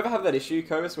have that issue,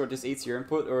 Cobus, where it just eats your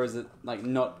input, or is it like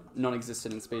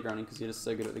non-existent in speedrunning because you're just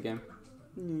so good at the game?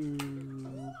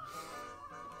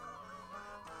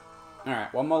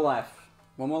 Alright, one more life.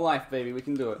 One more life, baby. We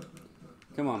can do it.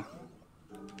 Come on.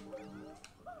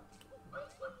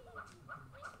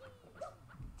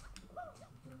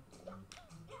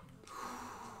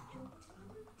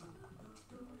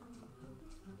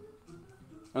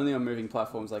 Only on moving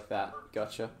platforms like that.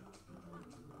 Gotcha.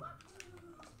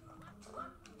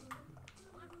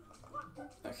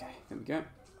 Okay, there we go.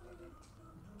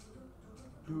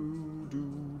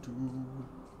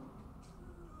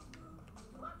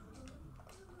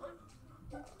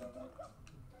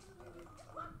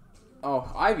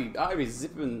 Oh, Ivy's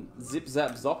zip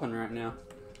zap zopping right now.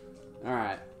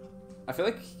 Alright. I feel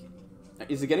like...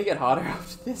 Is it gonna get harder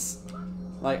after this?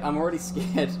 Like, I'm already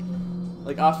scared.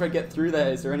 Like, after I get through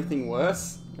there, is there anything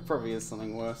worse? There probably is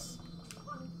something worse.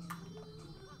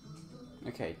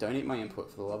 Okay, don't eat my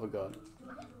input, for the love of God.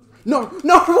 No!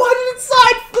 No! Why did it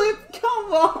side flip?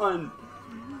 Come on!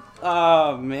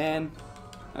 Oh, man.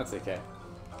 That's okay.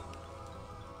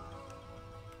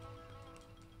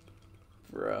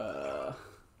 Bruh.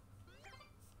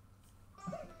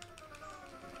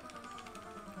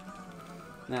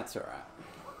 That's alright.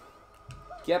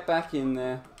 Get back in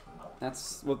there.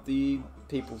 That's what the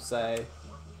people say.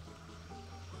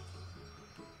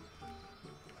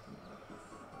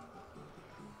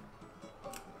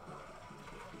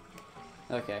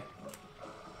 Okay.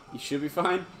 You should be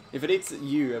fine. If it eats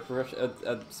you, a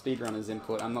speedrunner's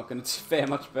input, I'm not going to fare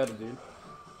much better, dude.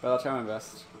 But I'll try my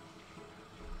best.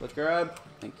 Let's grab.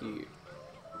 Thank you.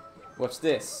 Watch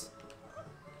this.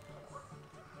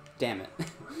 Damn it.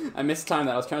 I mistimed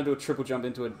that. I was trying to do a triple jump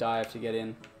into a dive to get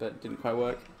in, but it didn't quite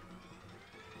work.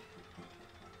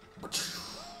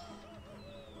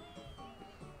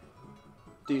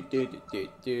 Do do do do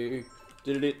do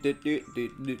do do do do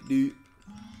do do.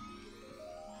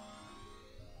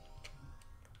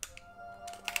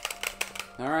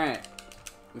 Alright.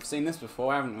 We've seen this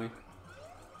before, haven't we?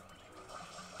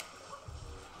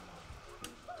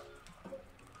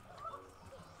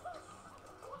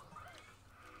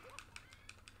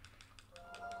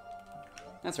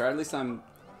 That's right, at least I'm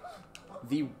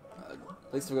the...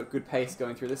 at least I've got good pace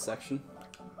going through this section.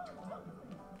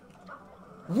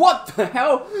 What the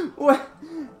hell? What?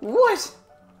 What?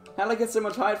 How did I get so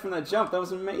much height from that jump? That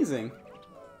was amazing.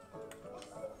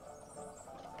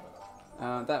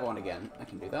 That one again. I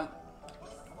can do that.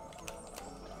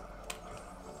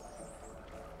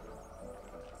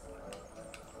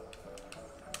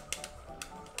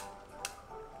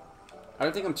 I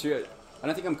don't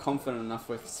think I'm confident enough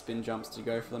with spin jumps to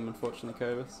go for them, unfortunately,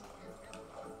 Cobus.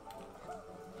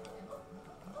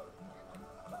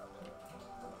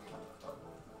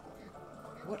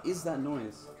 What is that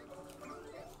noise?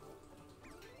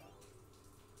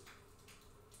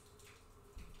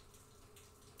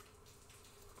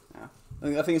 Ah.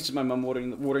 I think it's just my mum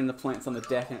watering the plants on the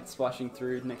deck and it's splashing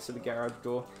through next to the garage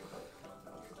door.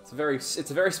 It's a very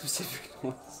specific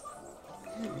noise.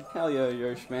 Hell yeah,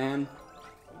 Yosh, man.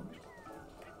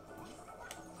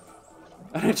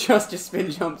 I don't trust your spin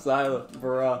jumps either,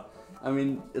 bruh. I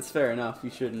mean, it's fair enough, you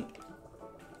shouldn't.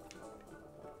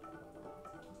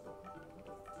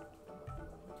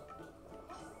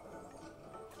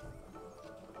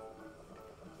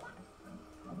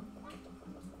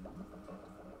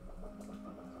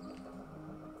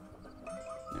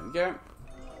 There we go.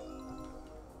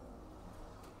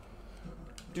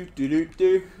 Do do do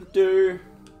do do.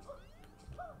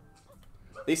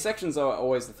 These sections are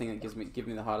always the thing that give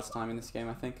me the hardest time in this game,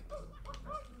 I think.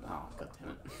 Oh, god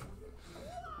damn it.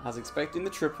 I was expecting the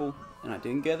triple, and I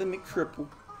didn't get the McTriple.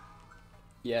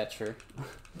 Yeah, true.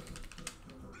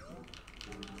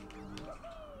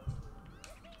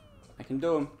 I can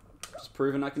do them. Just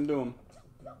proving I can do them.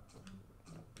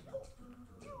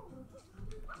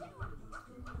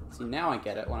 See, now I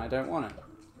get it when I don't want it.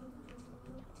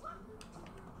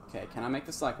 Okay, can I make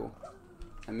the cycle?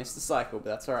 I missed the cycle, but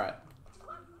that's alright.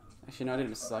 Actually, no, I didn't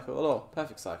miss the cycle at all.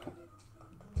 Perfect cycle.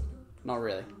 Not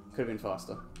really. Could have been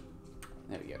faster.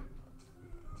 There we go.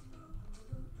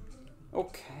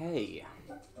 Okay.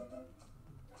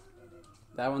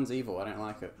 That one's evil. I don't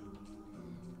like it.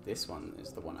 This one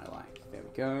is the one I like. There we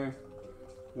go.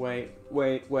 Wait,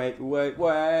 wait, wait, wait,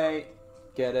 wait.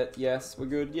 Get it? Yes, we're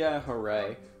good. Yeah,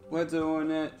 hooray. We're doing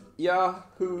it.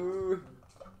 Yahoo!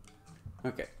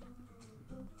 Okay.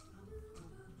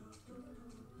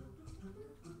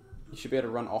 You should be able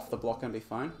to run off the block and be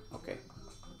fine. Okay.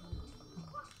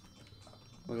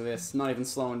 Look at this. Not even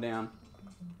slowing down.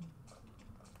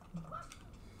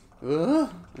 Ugh,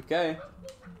 okay.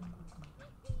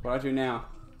 What do I do now?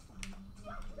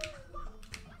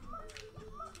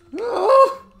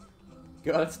 Oh!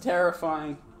 God, it's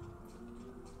terrifying.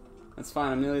 That's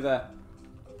fine, I'm nearly there.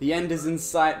 The end is in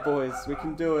sight, boys. We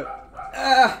can do it.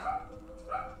 Ah!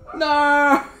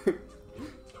 No!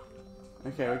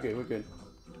 Okay, we're good, we're good.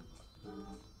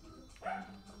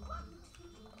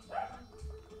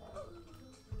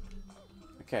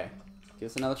 Okay, give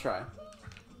us another try.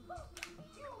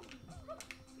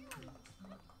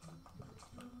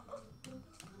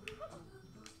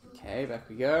 Okay, back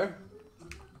we go.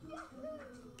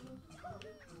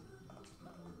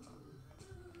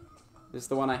 This is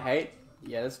the one I hate?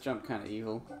 Yeah, this jump kind of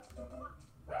evil.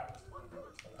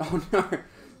 Oh no!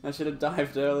 I should have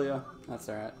dived earlier. That's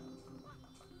alright.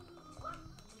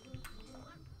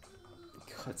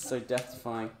 God, it's so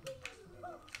death-defying.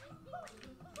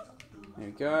 There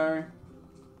we go.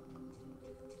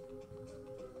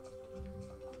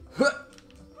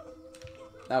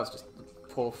 That was just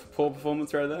poor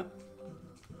performance right there.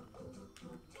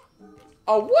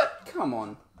 Oh, what? Come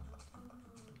on.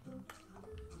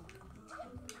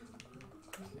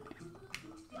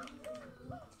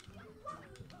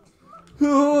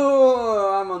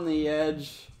 Oh, I'm on the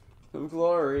edge of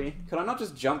glory. Could I not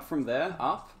just jump from there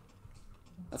up?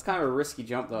 That's kind of a risky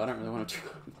jump, though. I don't really want to try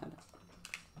that.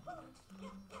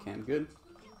 Okay, I'm good.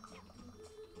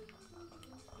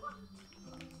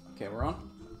 Okay, we're on.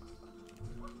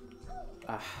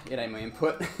 Ah, it ain't my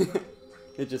input.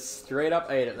 It just straight up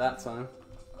ate it that time.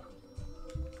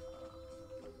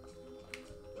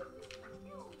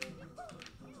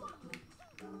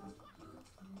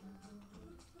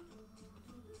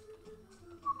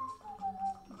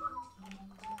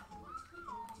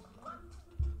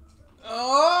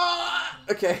 Oh!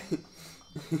 Okay.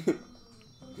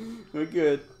 We're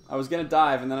good. I was gonna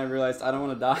dive and then I realized I don't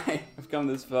want to die. I've come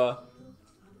this far.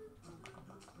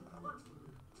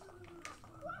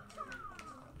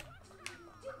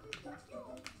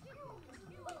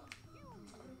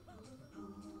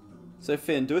 So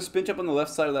Finn, do a spin jump on the left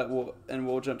side of that wall and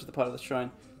wall jump to the part of the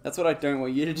shrine. That's what I don't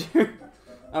want you to do.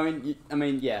 I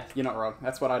mean, yeah, you're not wrong.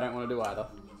 That's what I don't want to do either.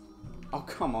 Oh,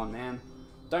 come on, man.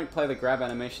 Don't play the grab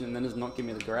animation and then just not give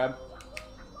me the grab.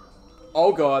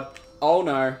 Oh god. Oh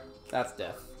no. That's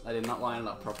death. I did not line it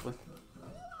up properly.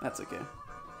 That's okay.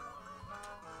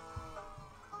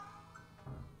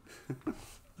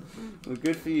 Well,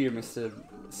 good for you, Mr.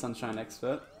 Sunshine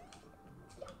Expert.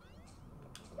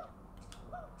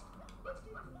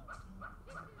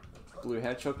 Blue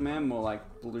Hedgehog Man, more like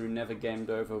Blue never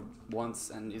gamed over once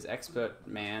and is expert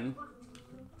man.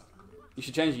 You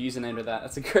should change your username to that.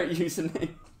 That's a great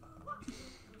username.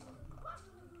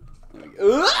 There we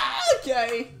go.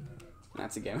 Okay.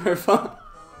 That's a game over.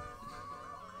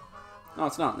 Oh,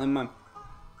 it's not. Never mind.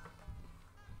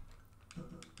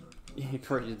 Yeah, you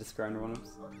probably just grind one-ups.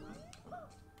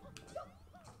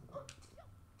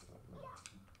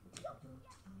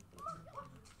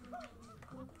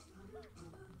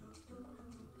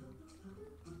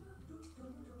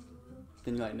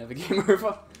 Then you're like, never game over?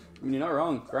 I mean, you're not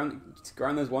wrong.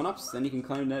 Grind those one-ups, then you can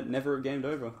claim that never gamed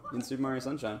over in Super Mario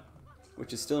Sunshine.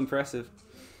 Which is still impressive.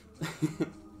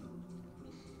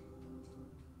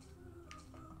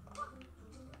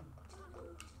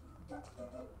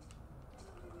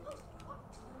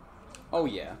 Oh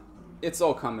yeah. It's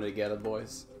all coming together,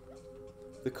 boys.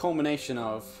 The culmination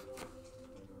of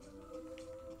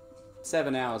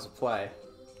 7 hours of play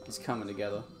is coming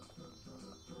together.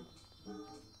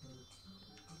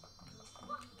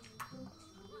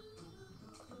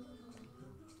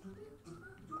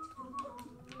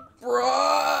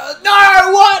 Bruh!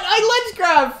 No! What? I ledge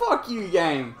grab! Fuck you,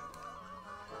 game!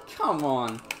 Come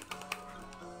on.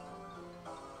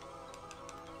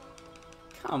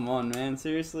 Come on, man,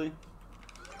 seriously?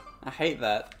 I hate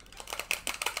that.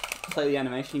 Play the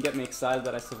animation, get me excited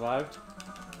that I survived.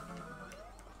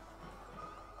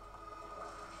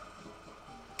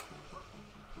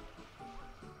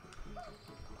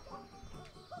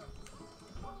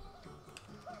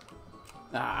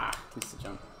 Ah, missed the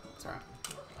jump. It's alright.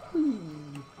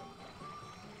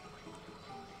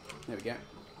 There we go.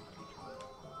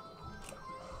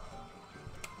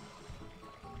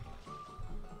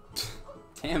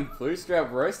 Damn, Blue Strap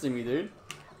roasting me, dude.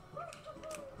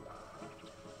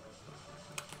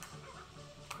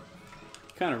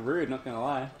 Kind of rude, not gonna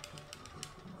lie.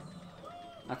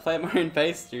 I play at my own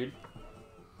pace, dude.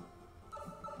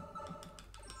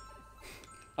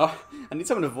 Oh, I need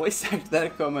someone to voice act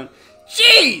that comment.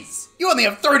 Jeez! You only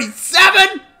have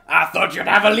 37?! I thought you'd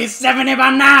have at least 70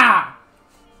 by now!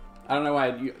 I don't know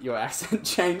why your accent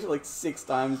changed like 6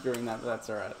 times during that, but that's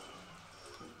alright.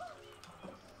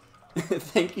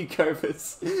 Thank you,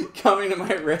 Cobus, coming to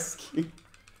my rescue.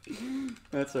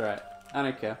 That's alright. I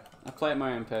don't care. I play at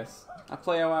my own pace. I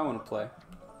play how I want to play.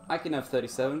 I can have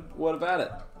 37. What about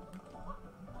it?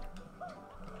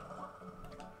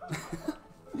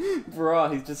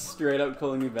 Bruh, he's just straight up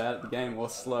calling me bad at the game, or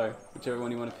slow, whichever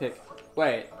one you want to pick.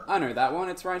 Wait, I know that one,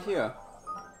 it's right here.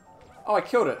 Oh, I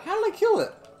killed it. How did I kill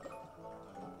it?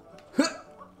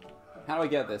 How do I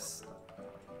get this?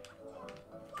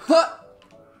 I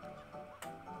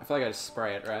feel like I just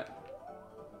spray it, right?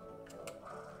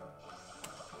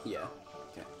 Yeah.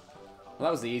 Okay. Well,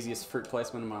 that was the easiest fruit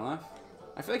placement in my life.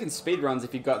 I feel like in speedruns,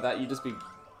 if you got that, you'd just be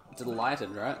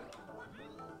delighted, right?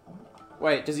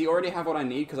 Wait, does he already have what I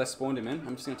need because I spawned him in?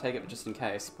 I'm just going to take it just in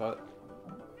case, but...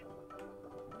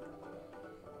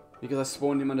 Because I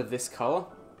spawned him under this color?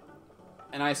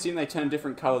 And I assume they turn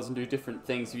different colors and do different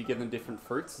things if you give them different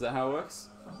fruits. Is that how it works?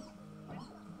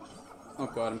 Oh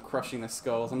god, I'm crushing their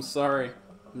skulls. I'm sorry.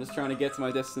 I'm just trying to get to my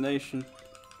destination.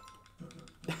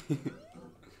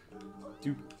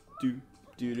 do do do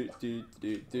do do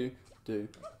do do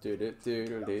do do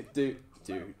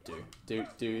do do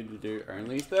do do.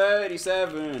 Only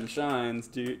 37 shines.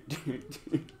 Do.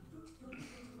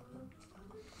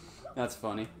 That's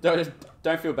funny. Don't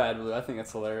feel bad, Blue. I think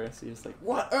that's hilarious. You're just like,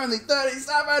 what? Only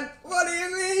 37? What do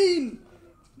you mean?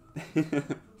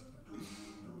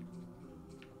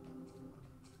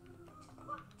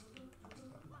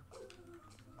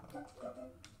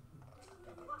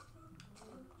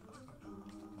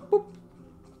 Boop.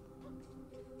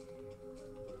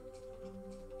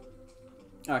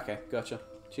 Okay, gotcha.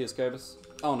 Cheers, Cobus.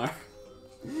 Oh no.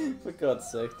 For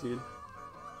God's sake, dude.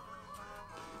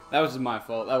 That was just my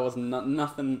fault. That was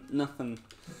nothing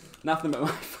but my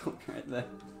fault right there.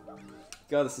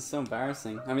 God, this is so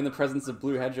embarrassing. I'm in the presence of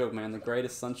Blue Hedgehog Man, the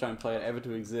greatest Sunshine player ever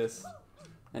to exist.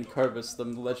 And Cobus, the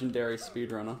legendary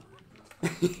speedrunner.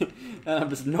 And I'm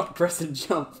just not pressing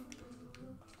jump.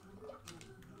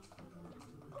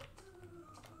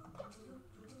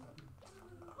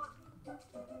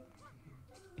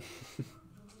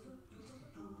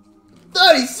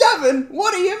 $37?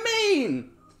 What do you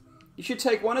mean? You should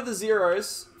take one of the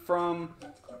zeros from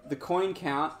the coin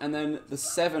count, and then the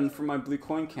 7 from my blue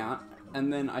coin count,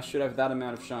 and then I should have that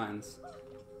amount of shines.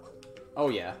 Oh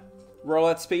yeah.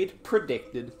 Rollout speed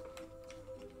predicted.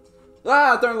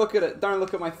 Ah, don't look at it. Don't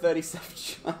look at my 37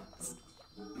 shines.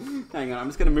 Hang on, I'm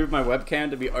just gonna move my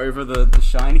webcam to be over the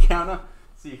shine counter,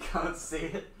 so you can't see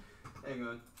it. Hang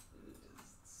on.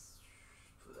 Just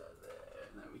put that there.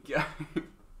 There we go.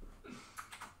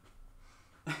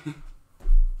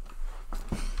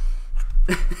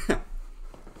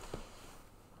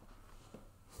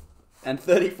 And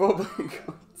 34 blue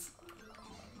coins.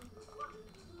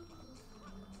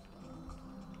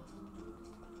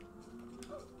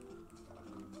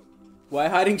 Why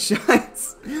hiding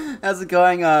shines? How's it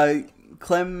going,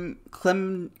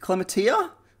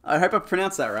 Clematia? I hope I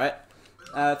pronounced that right.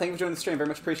 Thank you for joining the stream, very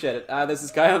much appreciate it. There's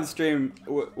this guy on stream,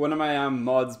 one of my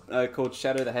mods called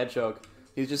Shadow the Hedgehog.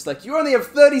 He's just like, you only have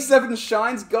 37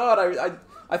 shines? God,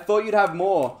 I thought you'd have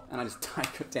more. And I just died,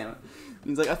 god damn it.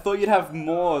 He's like, I thought you'd have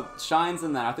more shines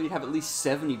than that. I thought you'd have at least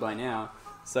 70 by now.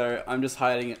 So I'm just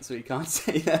hiding it so you can't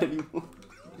say that anymore.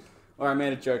 Or I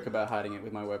made a joke about hiding it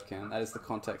with my webcam. That is the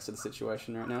context of the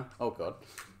situation right now. Oh god.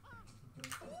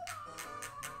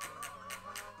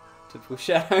 Typical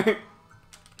Shadow.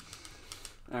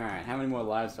 Alright, how many more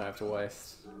lives do I have to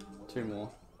waste? 2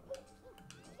 more.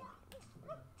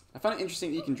 I find it interesting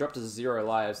that you can drop to 0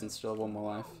 lives and still have 1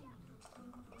 more life.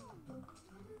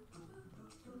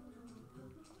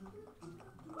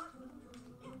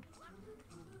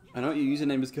 I know what your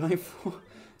username is going for,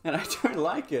 and I don't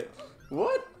like it.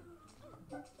 What?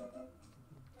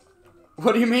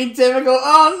 What do you mean typical?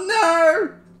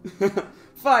 Oh no!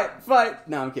 Fight, fight!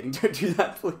 No, I'm kidding. Don't do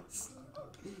that, please.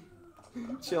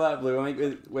 Chill out, Blue.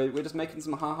 We're just making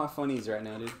some haha funnies right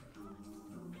now, dude.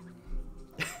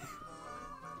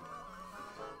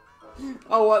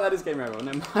 Oh, what? That is game over.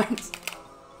 Never mind.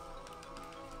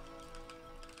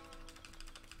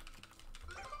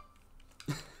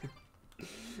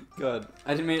 God,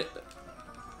 I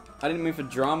didn't mean for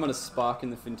drama to spark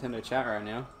in the Nintendo chat right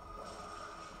now.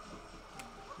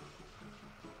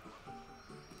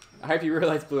 I hope you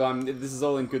realize, Blue, this is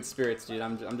all in good spirits, dude.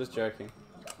 I'm just joking.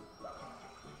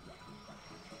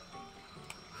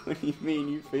 What do you mean,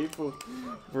 you people?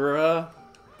 Bruh.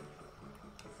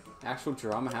 Actual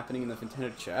drama happening in the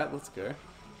Nintendo chat? Let's go.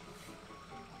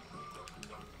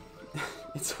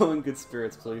 It's all in good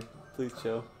spirits, Blue. Please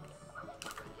chill.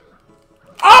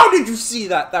 Oh, did you see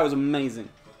that? That was amazing.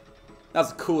 That was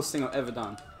the coolest thing I've ever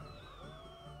done.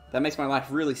 That makes my life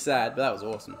really sad, but that was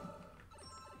awesome.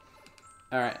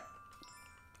 Alright.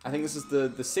 I think this is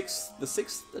the sixth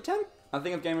attempt? I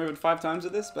think I've game overed 5 times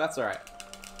with this, but that's alright.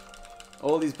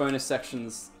 All these bonus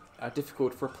sections are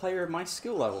difficult for a player of my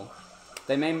skill level.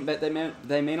 They may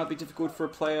not be difficult for a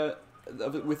player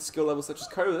with skill levels such as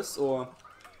Colas or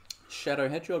Shadow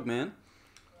Hedgehog Man.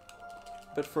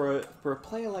 But for a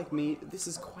player like me, this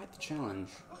is quite the challenge.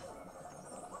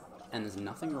 And there's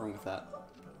nothing wrong with that.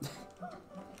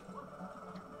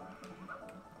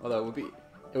 Although it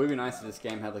would be nice if this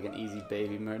game had like an easy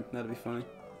baby mode. That'd be funny.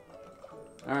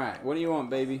 Alright, what do you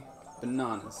want, baby?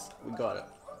 Bananas. We got it.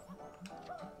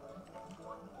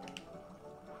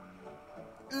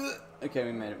 Okay,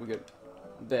 we made it. We're good.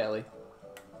 Barely.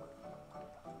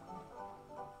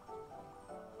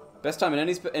 Best time in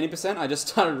any percent? I just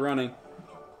started running.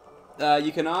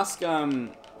 You can ask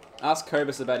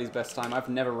Cobus about his best time. I've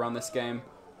never run this game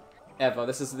ever.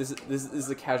 This is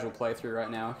a casual playthrough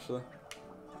right now, actually.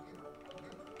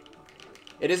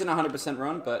 It isn't a 100%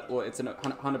 run, but well, it's a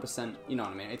 100%. You know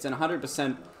what I mean? It's a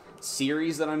 100%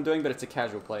 series that I'm doing, but it's a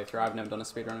casual playthrough. I've never done a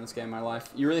speedrun in this game in my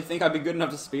life. You really think I'd be good enough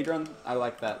to speedrun? I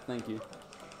like that. Thank you.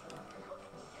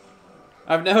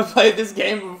 I've never played this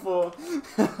game before.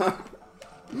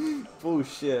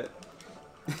 Bullshit.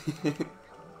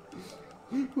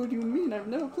 What do you mean? I've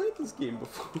never played this game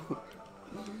before.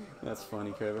 That's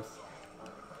funny, Curvis.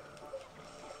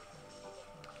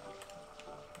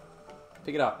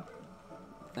 Pick it up.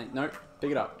 No,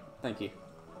 pick it up. Thank you.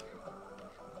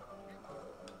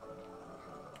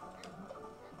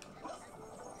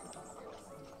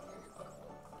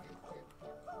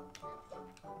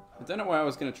 I don't know why I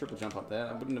was going to triple jump up there.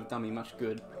 That wouldn't have done me much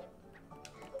good.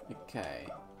 Okay.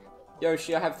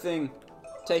 Yoshi, I have thing.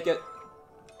 Take it.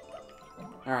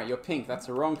 Alright, you're pink. That's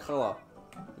the wrong color.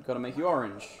 We've got to make you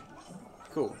orange.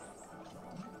 Cool.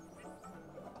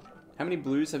 How many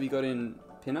blues have you got in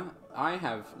Pinner? I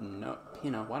have no...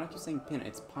 Pinner? Why do I keep saying Pinner?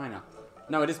 It's Piner.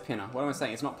 No, it is Pinner. What am I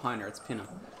saying? It's not Piner, it's Pinner.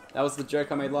 That was the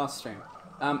joke I made last stream.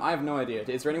 I have no idea.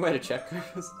 Is there any way to check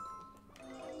this?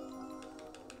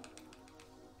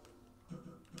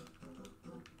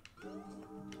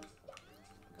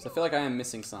 Because I feel like I am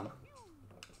missing some.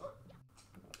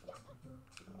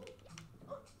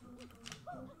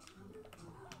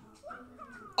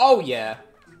 Oh yeah!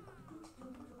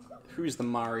 Who's the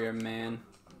Mario man?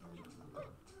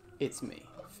 It's me,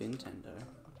 Nintendo.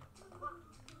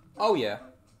 Oh yeah.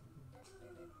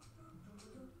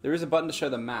 There is a button to show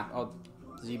the map. Oh,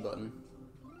 Z button.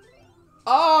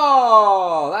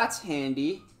 Oh, that's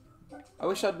handy. I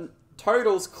wish I'd...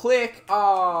 Totals, click!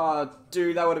 Oh,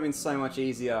 dude, that would have been so much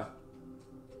easier.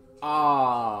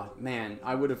 Ah, oh, man,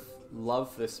 I would have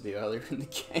loved this to be earlier in the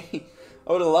game.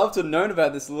 I would have loved to have known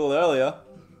about this a little earlier.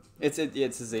 It's a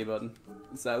Z button.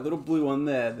 It's that little blue one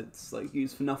there that's like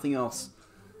used for nothing else.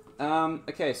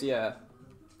 Okay, so yeah.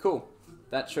 Cool.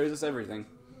 That shows us everything.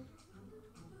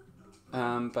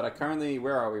 But I currently...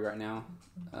 Where are we right now?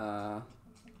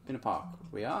 In a park.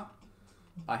 We are?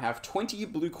 I have 20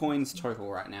 blue coins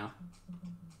total right now.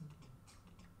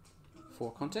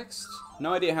 For context.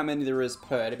 No idea how many there is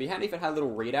per. It'd be handy if it had a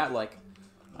little readout, like...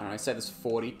 I don't know, say there's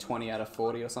 40, 20 out of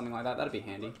 40 or something like that. That'd be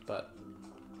handy, but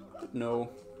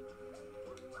no.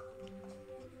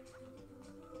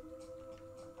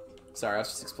 Sorry, I was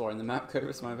just exploring the map,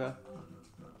 Curtis, my bad.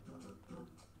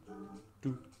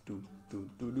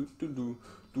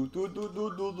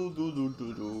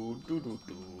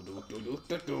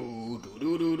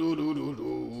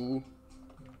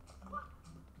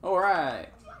 Alright.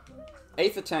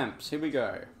 8th attempt, here we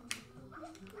go.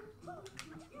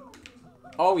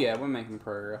 Oh yeah, we're making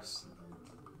progress.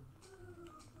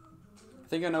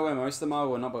 think I know where most of them are,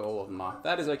 well, not where all of them are.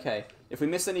 That is okay. If we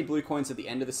miss any blue coins at the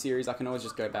end of the series, I can always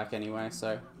just go back anyway,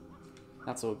 so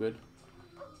that's all good.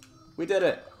 We did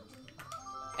it!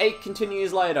 8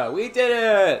 continues later, we did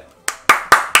it!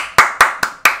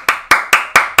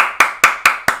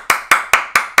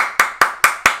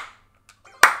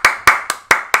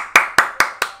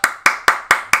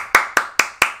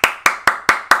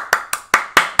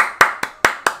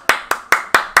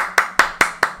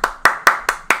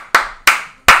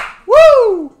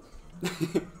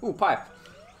 Ooh, pipe.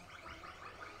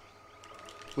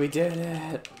 We did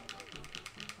it.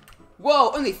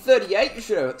 Whoa, only 38? You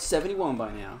should have 71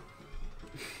 by now.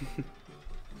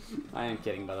 I am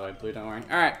kidding, by the way, Blue, don't worry.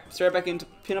 Alright, straight back into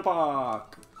Pinner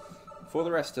Park. For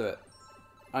the rest of it.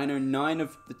 I know 9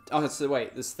 of the... Oh, so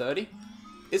wait, there's 30?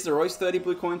 Is there always 30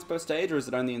 blue coins per stage, or is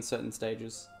it only in certain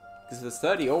stages? Because there's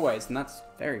 30 always, and that's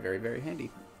very, very, very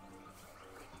handy.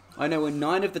 I know where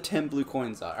 9 of the 10 blue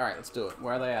coins are. Alright, let's do it.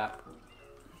 Where are they at?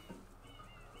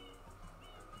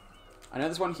 I know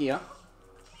there's one here.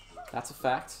 That's a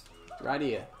fact. Right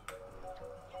here.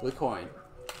 Blue coin.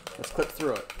 Let's click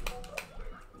through it.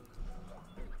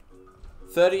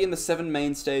 30 in the 7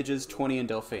 main stages, 20 in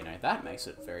Delfino. That makes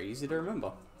it very easy to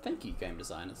remember. Thank you, game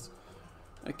designers.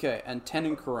 Okay, and 10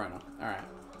 in Corona. Alright.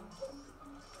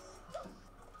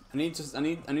 I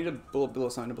need a bullet bill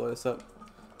or something to blow this up.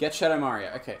 Get Shadow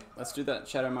Mario. Okay, let's do that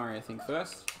Shadow Mario thing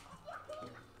first.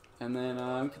 And then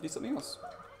we can do something else.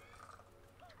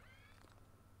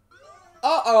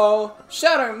 Uh-oh!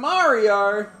 Shadow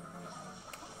Mario!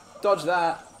 Dodge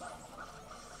that.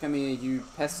 Come here, you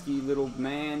pesky little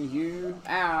man, you.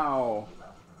 Ow!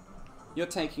 You're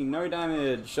taking no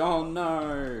damage. Oh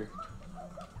no!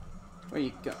 Where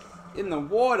you go? In the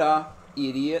water,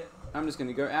 idiot. I'm just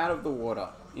gonna go out of the water.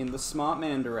 In the smart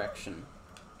man direction.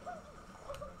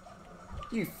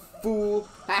 You fool!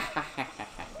 Ha ha ha ha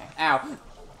ha! Ow!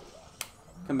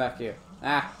 Come back here.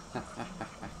 Ah! Ha ha ha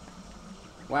ha!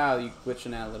 Wow, you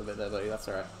glitching out a little bit there, buddy. That's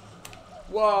alright.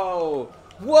 Whoa!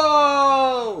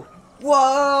 Whoa!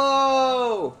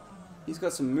 Whoa! He's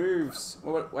got some moves.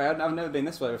 Wait, I've never been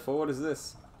this way before. What is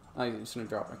this? Oh, he's just gonna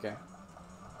drop. Okay.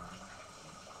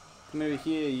 Come over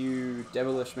here, you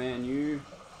devilish man, you.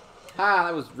 Ha!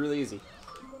 That was really easy.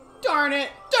 Darn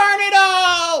it! Darn it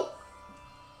all!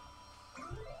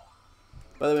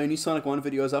 By the way, new Sonic 1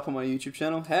 video is up on my YouTube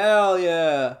channel. Hell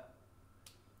yeah!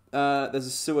 There's a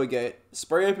sewer gate.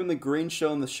 Spray open the green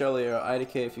shell in the shell area.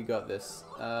 IDK if you got this.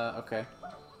 Okay.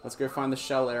 Let's go find the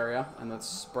shell area, and let's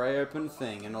spray open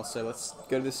thing. And also, let's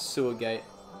go to this sewer gate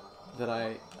that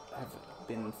I have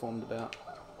been informed about.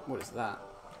 What is that?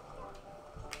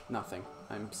 Nothing.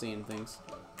 I'm seeing things.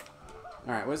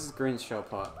 Alright, where's this green shell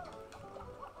part?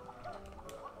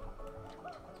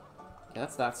 Yeah,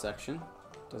 that's that section.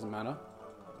 Doesn't matter.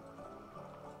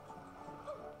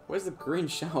 Where's the green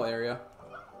shell area?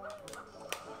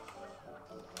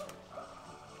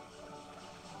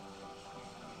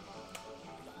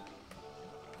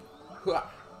 Hua.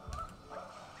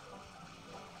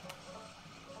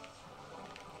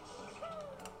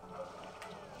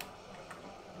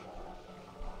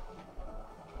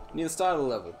 Near the start of the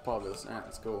level, poggers. Alright,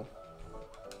 that's cool.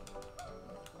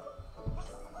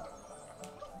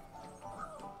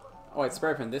 Oh wait,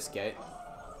 spray open this gate.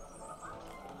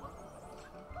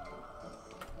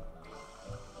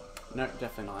 Nope,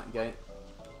 definitely not that gate.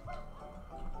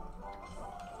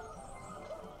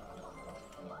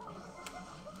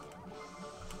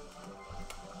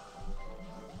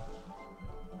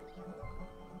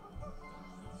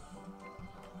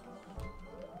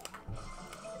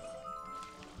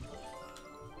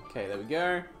 Okay, there we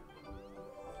go.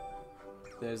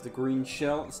 There's the green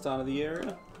shell at the start of the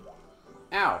area.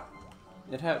 Ow!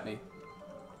 It hurt me.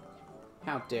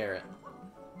 How dare it.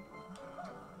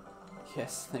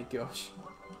 Yes, thank gosh.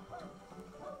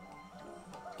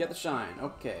 Get the shine,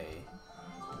 okay.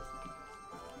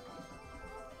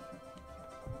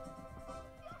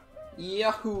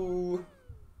 Yahoo!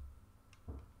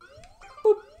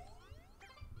 Boop!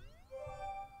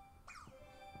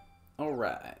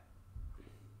 Alright.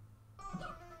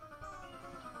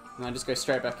 And I just go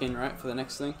straight back in, right, for the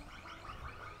next thing?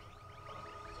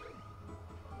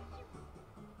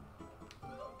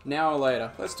 Now or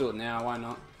later? Let's do it now, why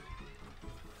not?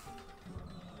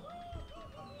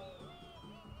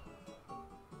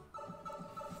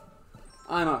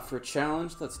 I'm up for a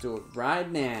challenge, let's do it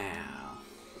right now.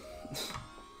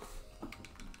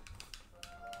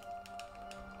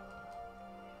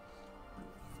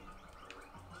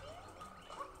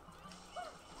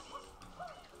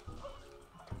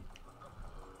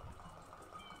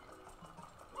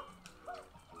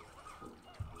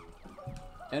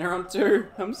 Enter on 2.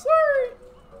 I'm sorry.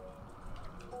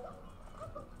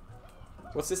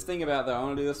 What's this thing about though? I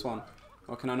want to do this one.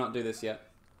 Or can I not do this yet?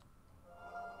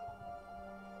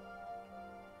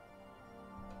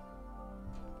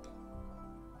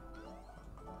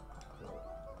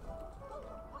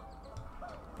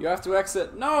 You have to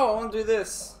exit. No, I want to do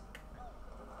this.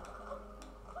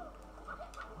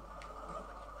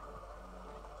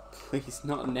 Please,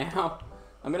 not now.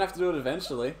 I'm gonna have to do it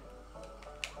eventually.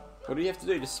 What do you have to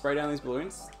do? Just spray down these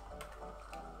balloons?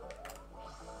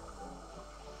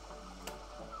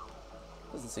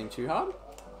 Doesn't seem too hard.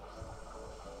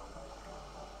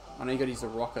 I know you gotta use the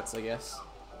rockets, I guess.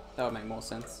 That would make more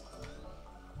sense.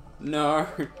 No!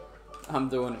 I'm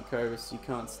doing it, Cobus. You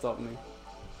can't stop me.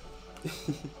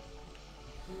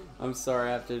 I'm sorry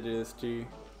I have to do this to you,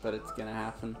 but it's gonna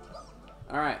happen.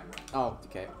 Alright. Oh,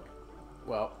 okay.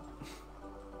 Well.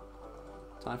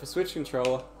 Time for Switch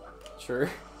controller. True.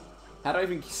 How do I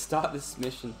even start this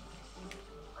mission?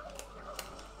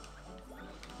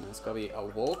 And it's gotta be a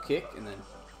wall kick and then...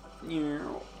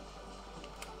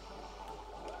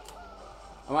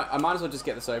 I might as well just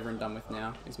get this over and done with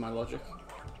now, is my logic.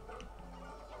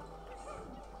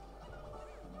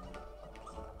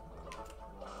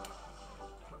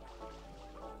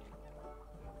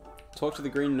 Talk to the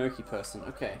green Noki person.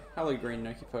 Okay. Hello, green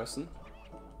Noki person.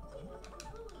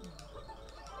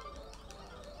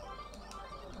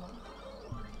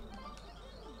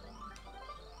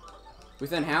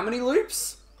 Within how many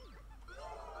loops?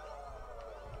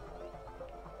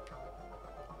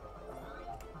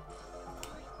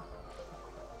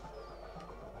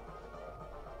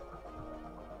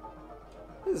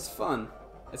 This is fun.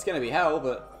 It's gonna be hell,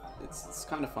 but it's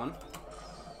kind of fun.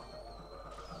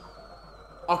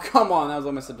 Oh, come on, that was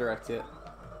almost a direct hit.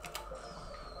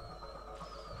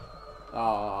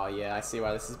 Oh, yeah, I see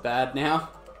why this is bad now.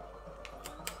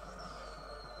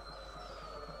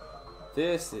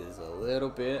 This is a little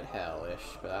bit hellish,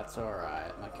 but that's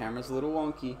alright. My camera's a little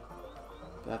wonky.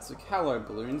 But that's like, hello,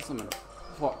 balloons. I'm gonna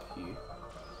pop you.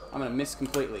 I'm gonna miss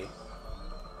completely.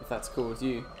 If that's cool with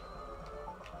you.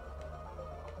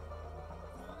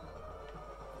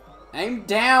 Aim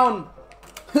down!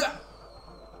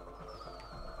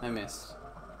 I missed.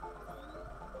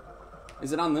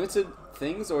 Is it unlimited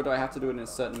things, or do I have to do it in a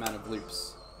certain amount of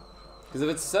loops? Because if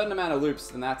it's a certain amount of loops,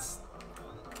 then that's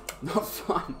not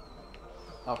fun.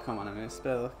 Oh, come on, I missed.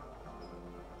 Better look.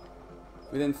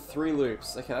 Within 3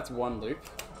 loops. Okay, that's 1 loop.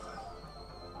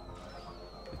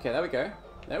 Okay, there we go.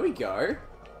 There we go.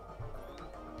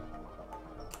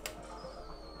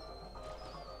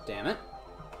 Damn it.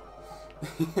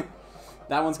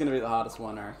 That one's gonna be the hardest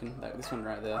one, I reckon. This one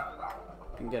right there.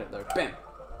 I can get it though. Bam!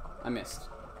 I missed.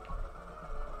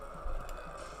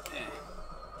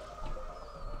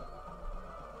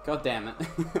 God damn it.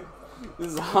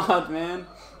 This is hard, man.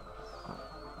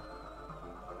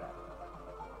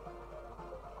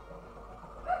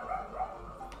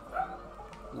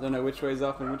 I don't know which way's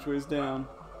up and which way's down.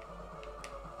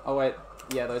 Oh wait,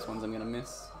 yeah, those ones I'm gonna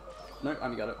miss. Nope,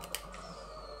 I got it.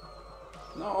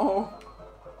 No!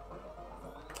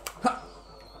 Ha!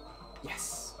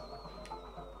 Yes!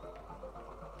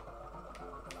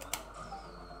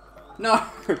 No!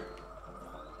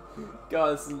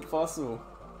 God, this is impossible.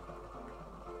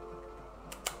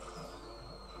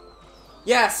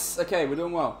 Yes! Okay, we're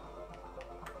doing well.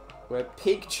 We're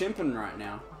peak chimping right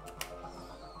now.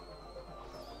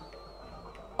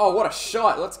 Oh, what a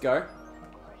shot! Let's go.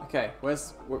 Okay, where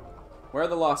are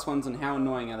the last ones and how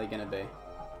annoying are they gonna be?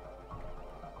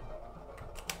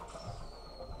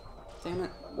 Damn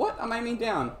it. What? I'm aiming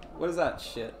down. What is that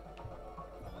shit?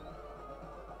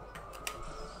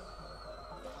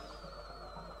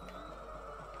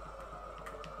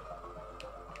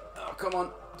 Oh, come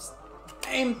on. Just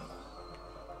aim.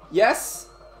 Yes?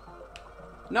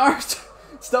 No!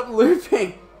 Stop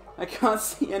looping! I can't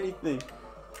see anything.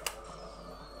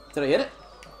 Did I hit it?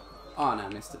 Oh no, I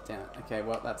missed it. Damn it. Okay,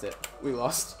 well, that's it. We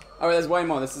lost. Oh, wait, there's way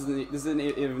more. This isn't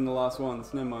even the last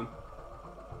ones. Never mind.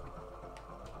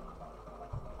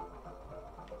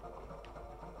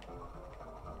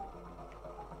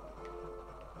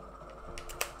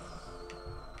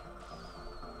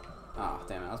 Oh,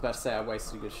 damn it. I was about to say I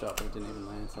wasted a good shot, but it didn't even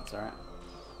land, so that's alright.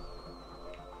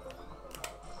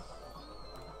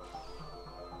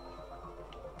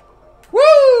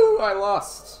 Woo! I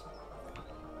lost.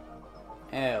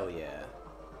 Hell yeah.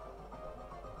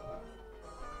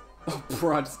 Oh,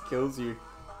 bro, just kills you.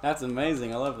 That's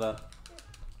amazing. I love that.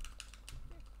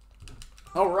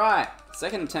 Alright.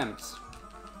 Second attempt.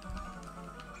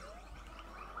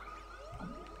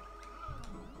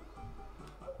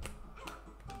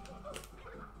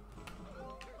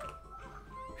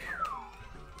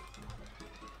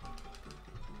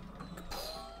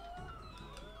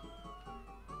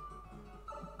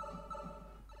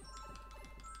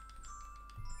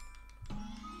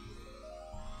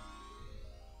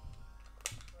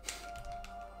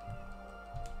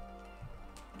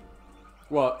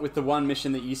 What, with the one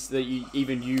mission that you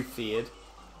even you feared?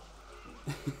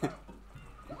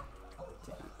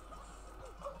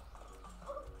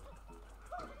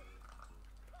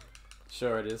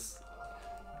 Sure it is.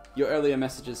 Your earlier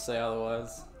messages say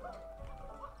otherwise.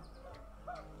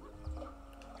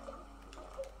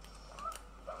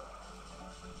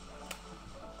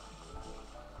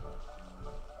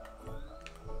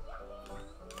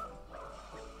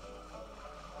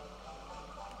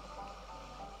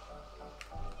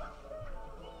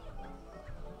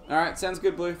 Alright, sounds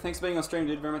good, Blue. Thanks for being on stream,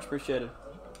 dude. Very much appreciated.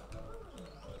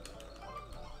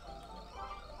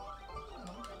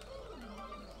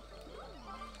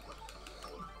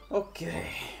 Okay.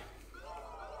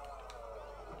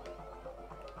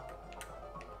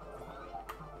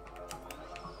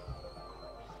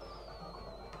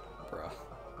 Bruh.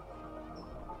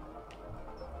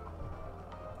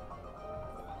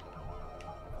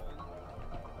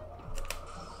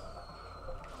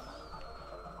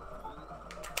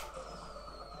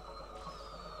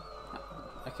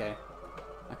 Okay.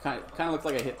 I kind of looked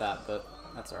like I hit that, but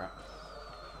that's alright.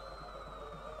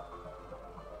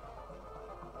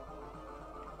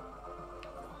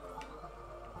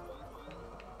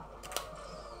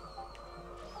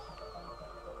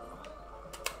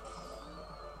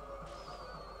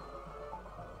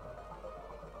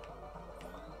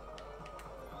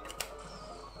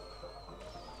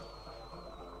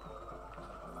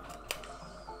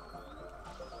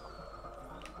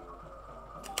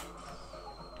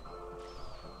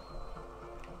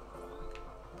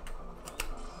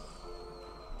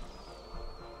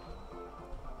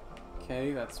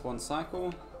 Okay, that's one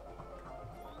cycle.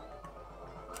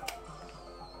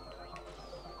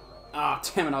 Ah,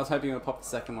 damn it, I was hoping it would pop the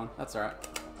second one. That's alright.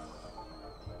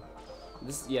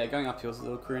 This, yeah, going uphill is a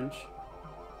little cringe.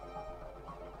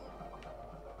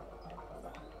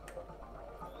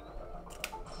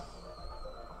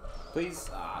 Please?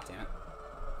 Ah, damn it.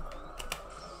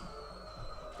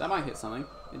 That might hit something.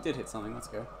 It did hit something, let's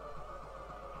go.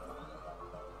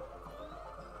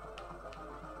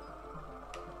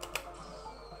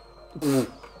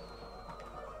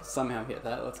 Somehow hit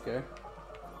that, let's go.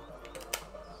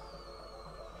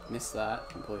 Missed that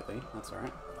completely, that's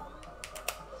alright.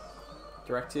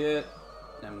 Direct hit,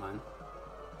 never mind.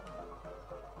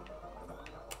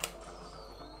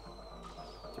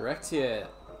 Direct hit,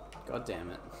 god damn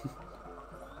it.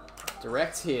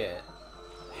 Direct hit,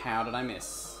 how did I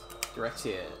miss? Direct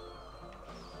hit.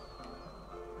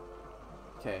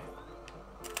 Okay.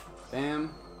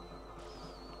 Bam.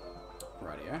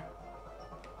 Rightio.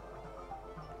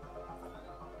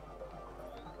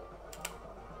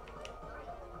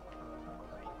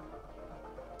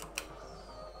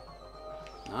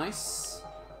 Nice.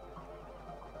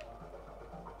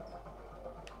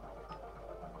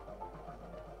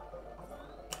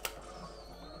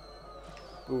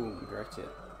 Boom, direct hit.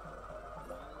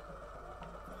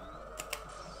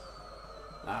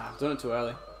 Ah, I've done it too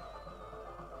early.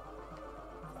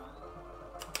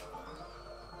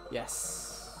 Yes.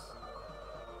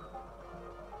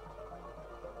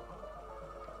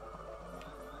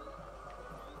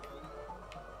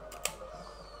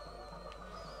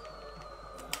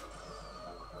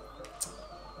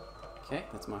 Okay,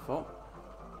 that's my fault.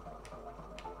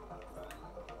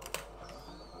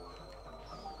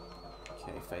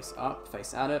 Okay, face up,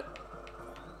 face at it.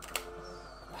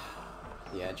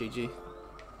 Yeah, GG.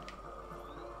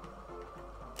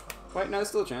 Wait, no, there's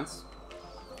still a chance.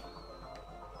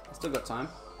 I still got time.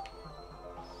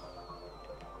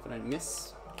 If I don't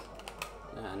miss.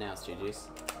 Nah, now it's GG's.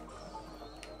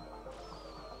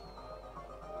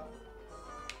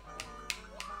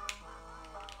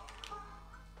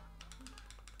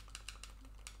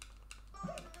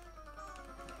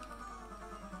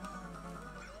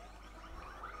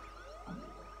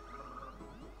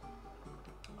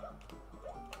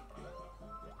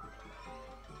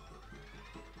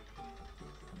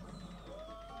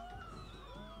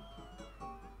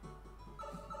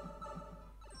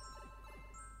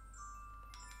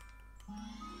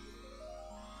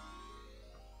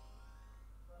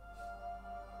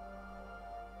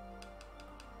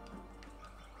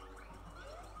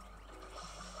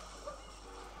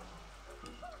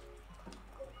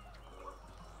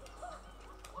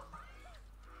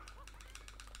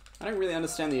 I don't really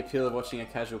understand the appeal of watching a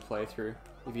casual playthrough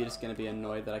if you're just going to be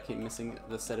annoyed that I keep missing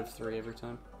the set of 3 every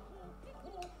time.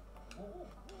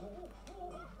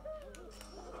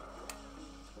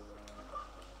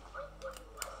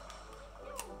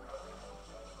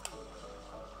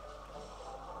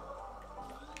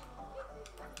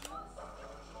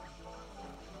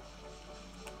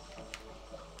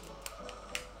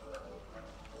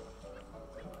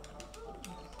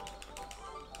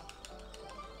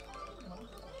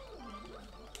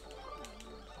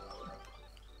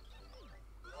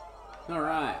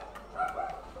 Alright.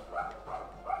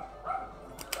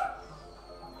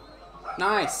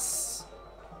 Nice!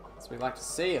 That's what we like to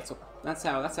see. That's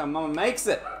how Mama makes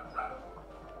it.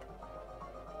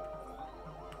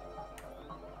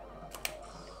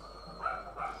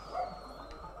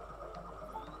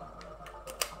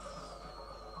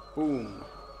 Boom.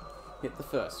 Hit the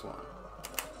first one.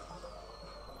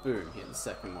 Boom. Hit the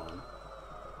second one.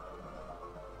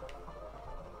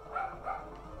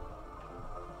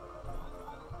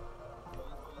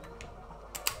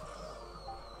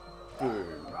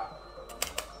 Boom.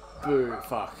 Boom.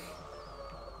 Fuck.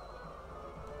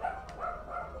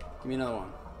 Give me another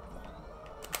one.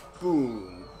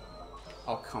 Boom.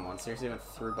 Oh, come on. Seriously, I went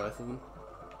through both of them?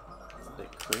 It's a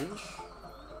bit cringe.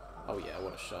 Oh, yeah.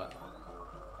 What a shot.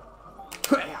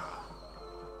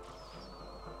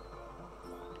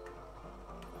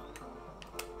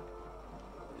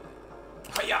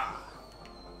 Hiya!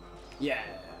 Yeah.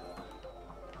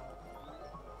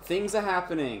 Things are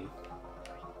happening.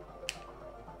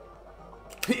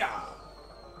 Hiya!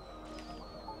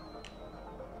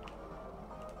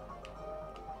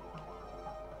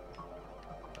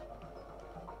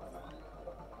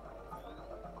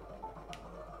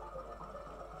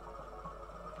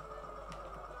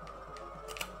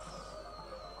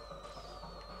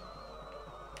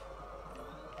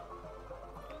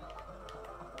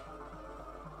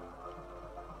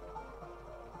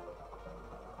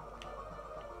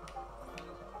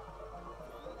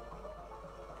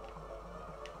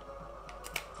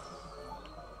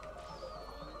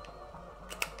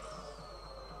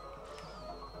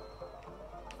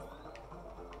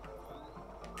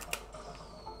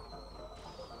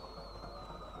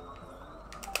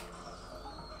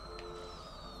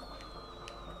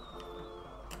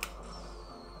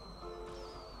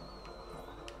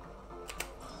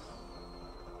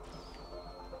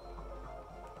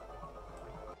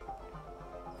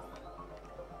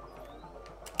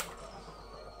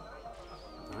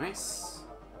 Nice.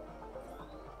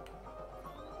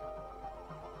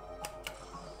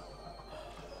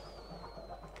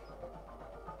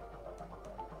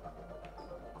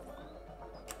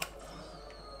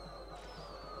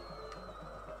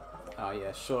 Oh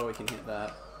yeah, sure we can hit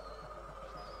that.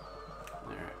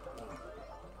 Alright.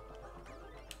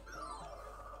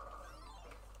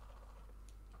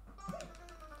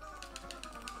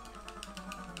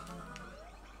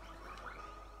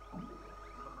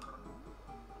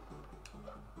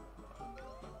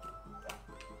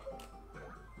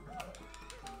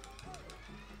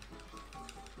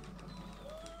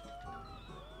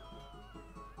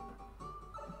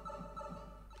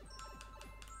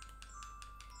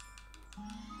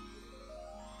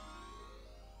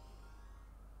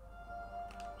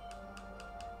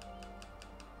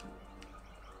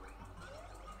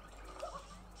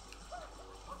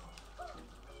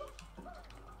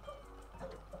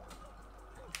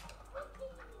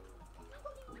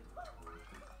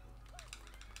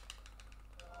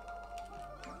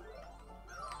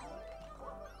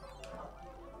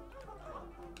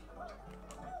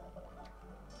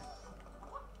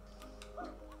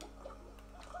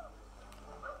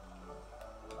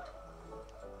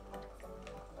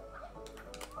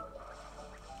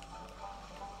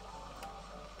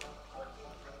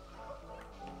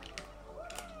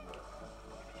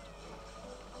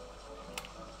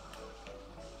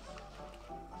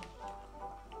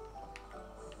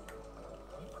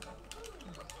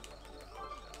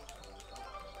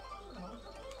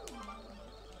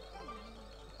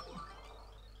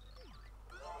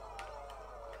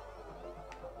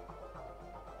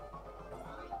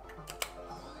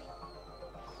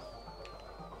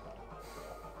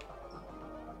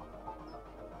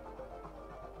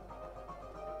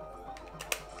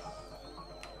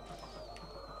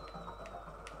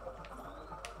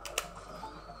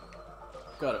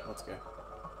 Got it, let's go.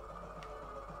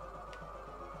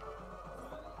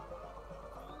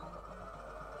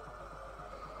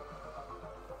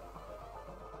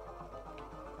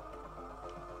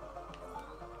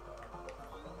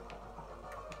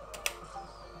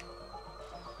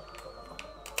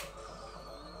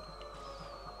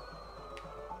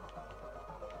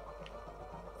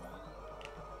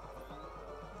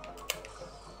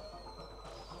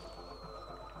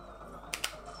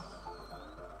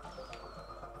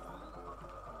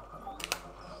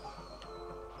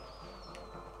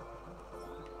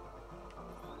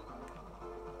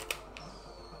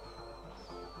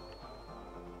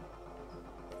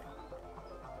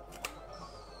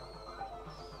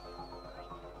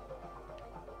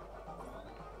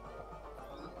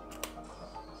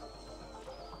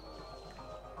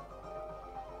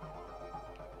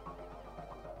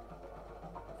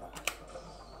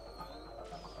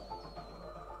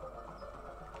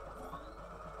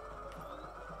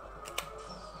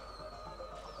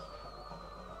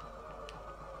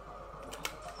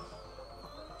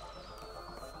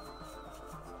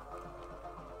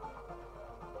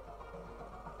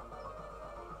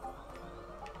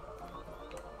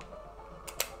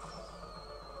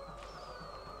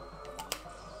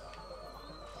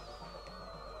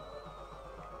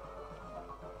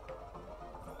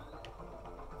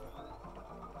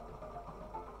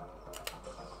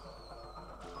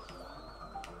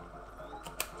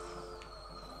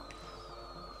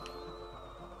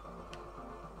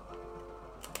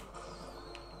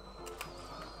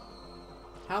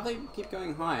 How'd they keep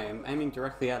going high? I'm aiming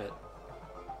directly at it.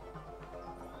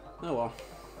 Oh well.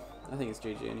 I think it's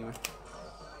GG anyway.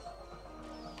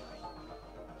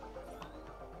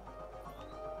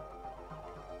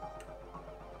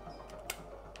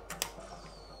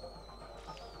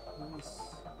 Nice.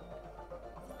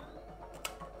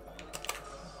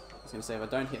 I was gonna say, if I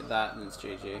don't hit that, then it's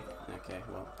GG. Okay,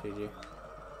 well, GG.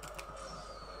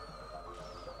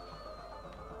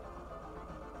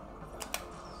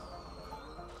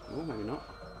 Oh, maybe not.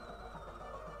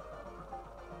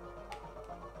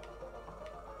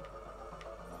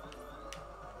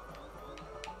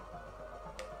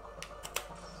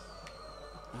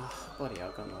 Ah, bloody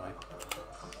hell, got in the way.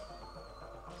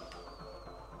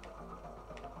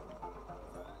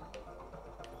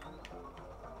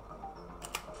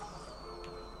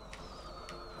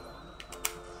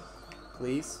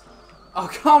 Please? Oh,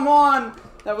 come on!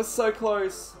 That was so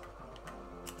close.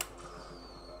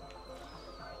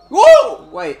 Whoa!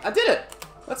 Wait, I did it!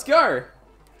 Let's go!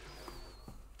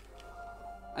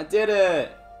 I did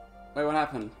it! Wait, what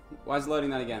happened? Why is it loading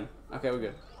that again? Okay, we're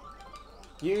good.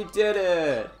 You did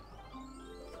it!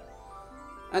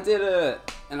 I did it!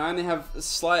 And I only have a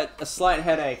slight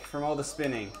headache from all the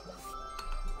spinning.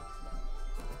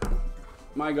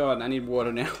 My god, I need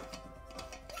water now.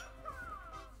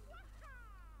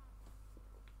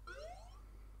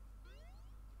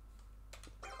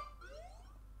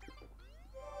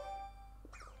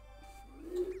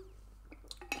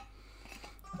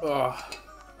 Oh,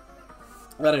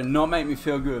 that did not make me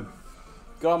feel good.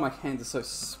 God, my hands are so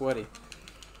sweaty.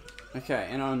 Okay,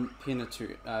 and on peanut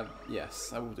too.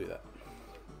 Yes, I will do that.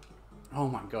 Oh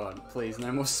my god, please,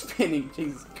 no more spinning.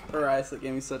 Jesus Christ, that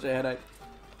gave me such a headache.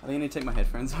 I think I need to take my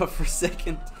headphones off for a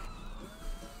second.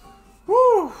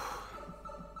 Woo!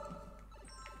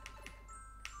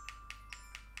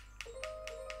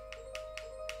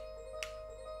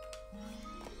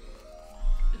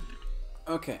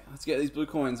 Okay, let's get these blue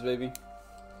coins, baby.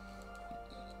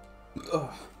 Ugh,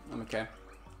 I'm okay.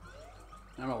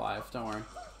 I'm alive, don't worry.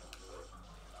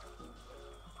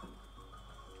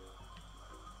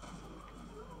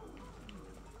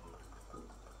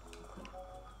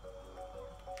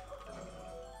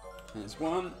 There's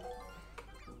one.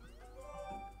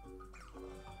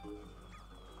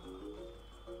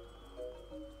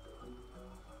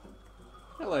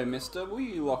 Hello, mister. Will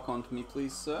you lock onto me,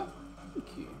 please, sir?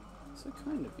 Thank you. So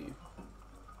kind of you.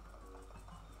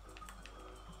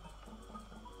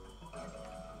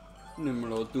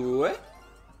 Numero 2.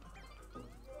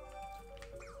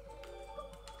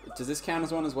 Does this count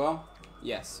as one as well?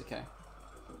 Yes, okay.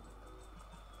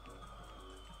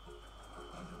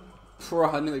 Bro,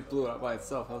 I nearly blew it up by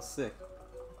itself. That was sick.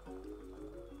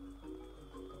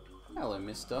 Hello,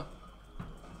 mister.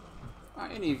 Are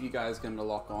any of you guys going to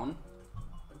lock on?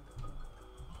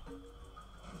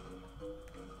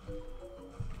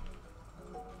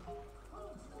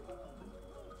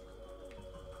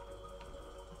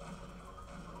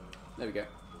 There we go.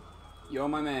 You're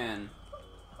my man.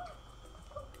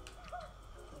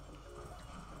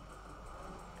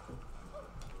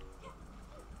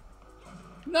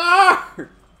 No!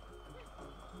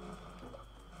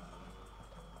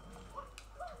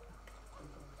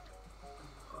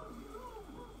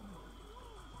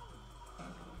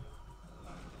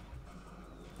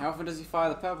 How often does he fire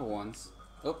the purple ones?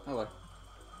 Oh, hello.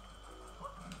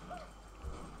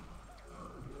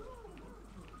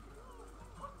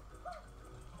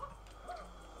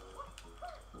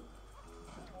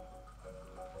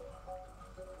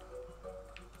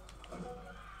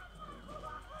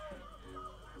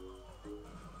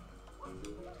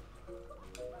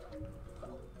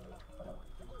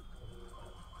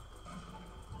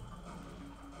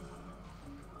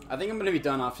 I think I'm going to be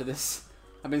done after this.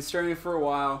 I've been streaming for a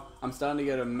while. I'm starting to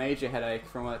get a major headache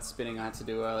from all that spinning I had to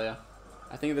do earlier.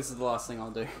 I think this is the last thing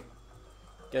I'll do.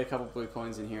 Get a couple blue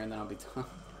coins in here and then I'll be done.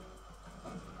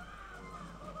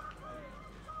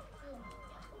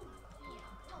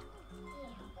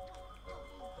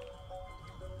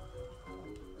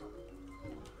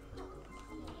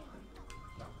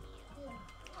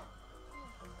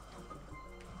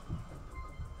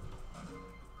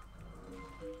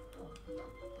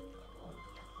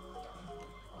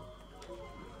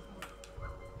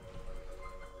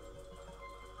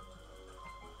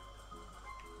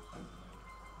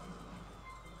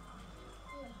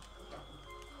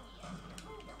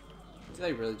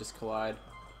 Did they really just collide?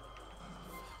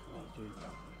 Oh, dude.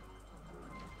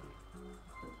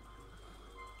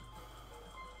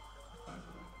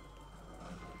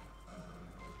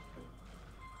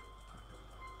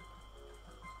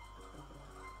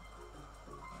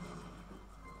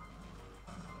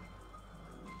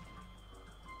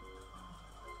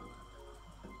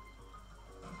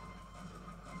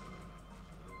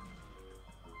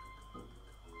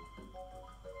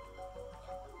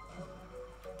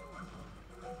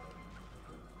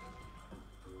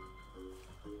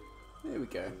 There we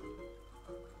go.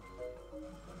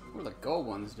 What do the gold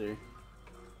ones do?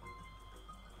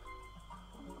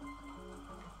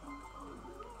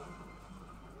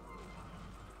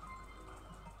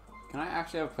 Can I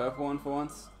actually have a purple one for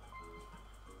once?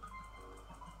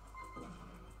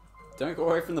 Don't go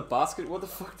away from the basket? What the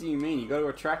fuck do you mean? You gotta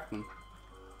attract them.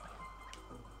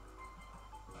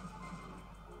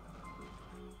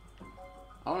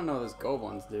 I wanna know what those gold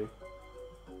ones do.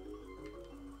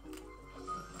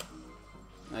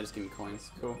 They just give me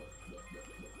coins. Cool.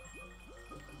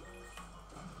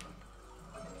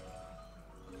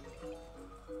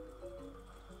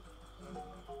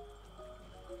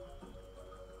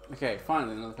 Okay,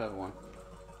 finally another purple one.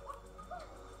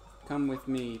 Come with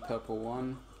me, purple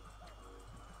one.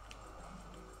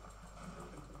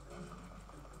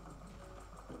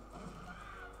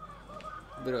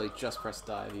 Literally just press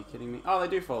dive, are you kidding me? Oh, they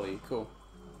do follow you, cool.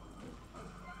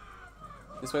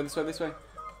 This way, this way, this way.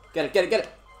 Get it, get it, get it!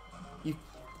 You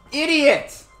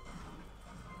idiot!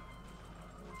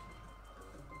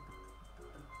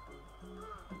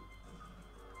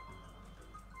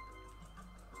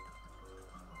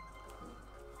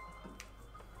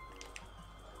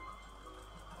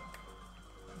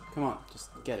 Come on,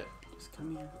 just get it. Just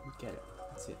come here and get it.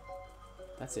 That's it.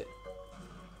 That's it.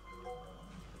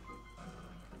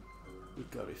 You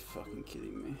gotta be fucking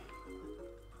kidding me.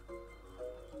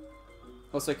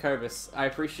 Also, Cobus, I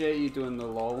appreciate you doing the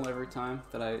lol every time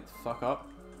that I fuck up,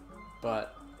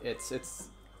 but it's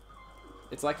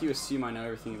like you assume I know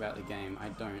everything about the game. I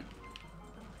don't.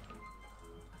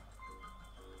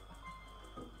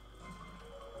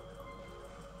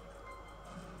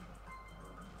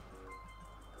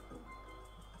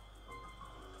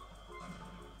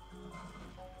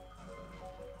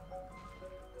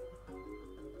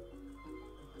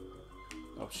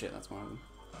 Oh shit, that's one of them.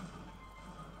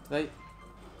 Do they...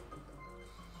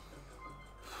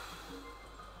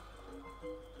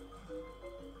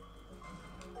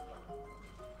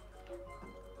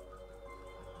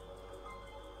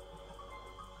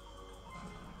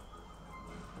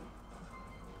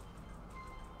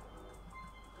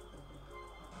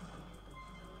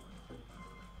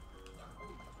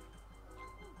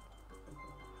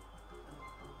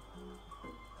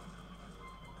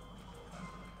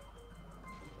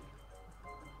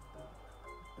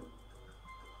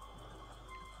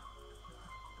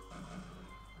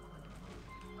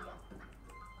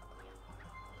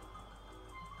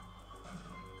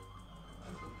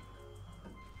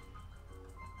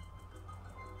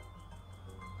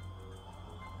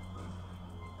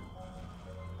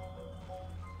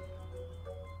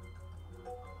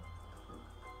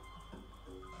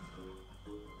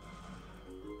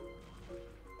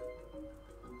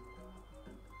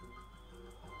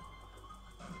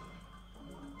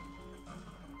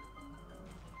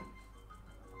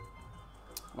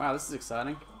 Wow, this is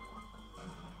exciting.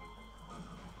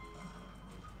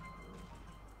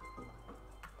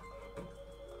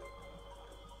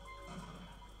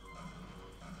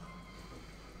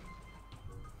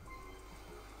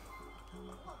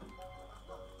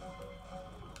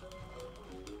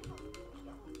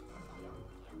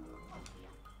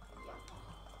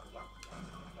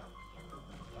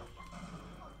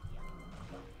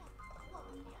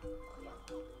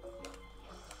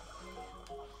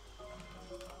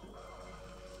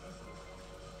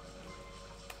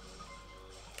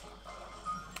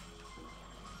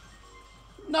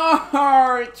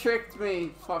 No, it tricked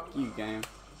me. Fuck you, game.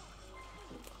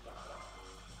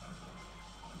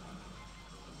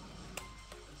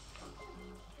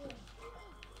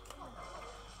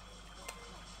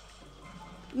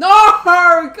 No,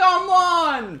 come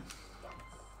on.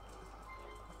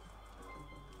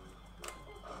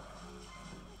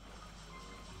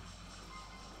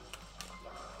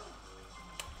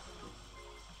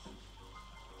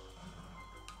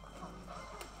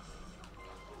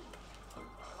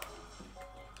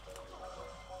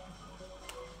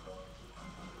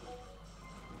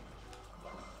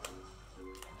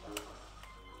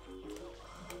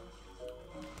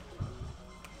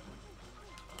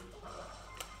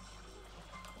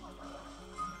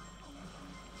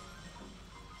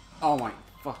 Oh my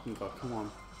fucking god, come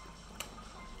on.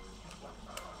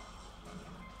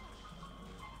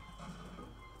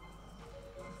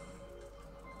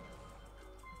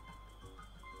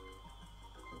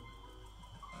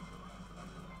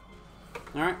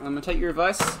 Alright, I'm gonna take your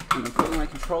advice. I'm gonna put my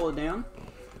controller down.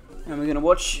 And we're gonna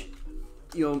watch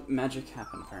your magic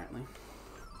happen, apparently.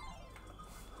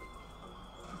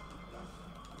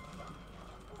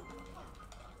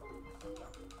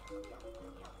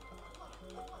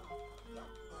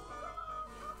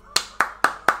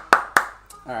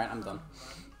 Alright, I'm done.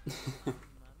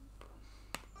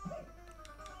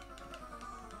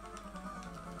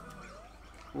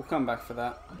 We'll come back for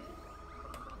that.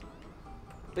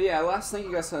 But yeah, thank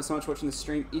you guys so much for watching this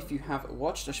stream. If you have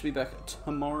watched, I should be back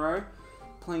tomorrow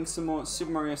playing some more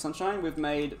Super Mario Sunshine. We've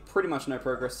made pretty much no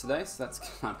progress today, so that's...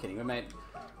 No, I'm kidding.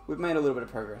 We've made a little bit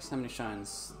of progress. How many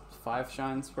shines? 5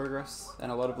 shines progress,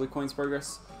 and a lot of blue coins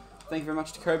progress. Thank you very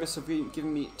much to Cobus for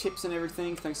giving me tips and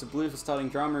everything. Thanks to Blue for starting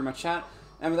drama in my chat.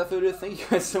 And without further ado, thank you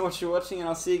guys so much for watching, and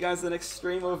I'll see you guys in the next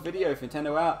stream or video. For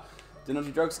Nintendo out. Do not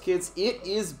do drugs, kids. It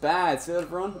is bad. See you later,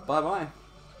 everyone. Bye-bye.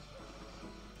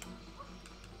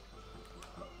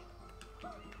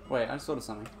 Wait, I just thought of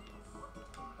something.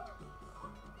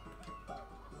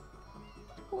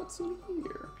 What's in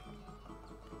here?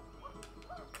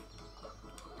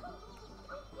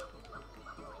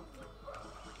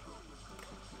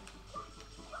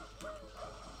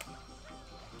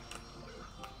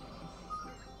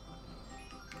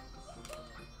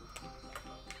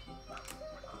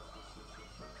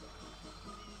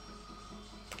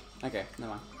 Okay,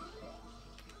 never mind.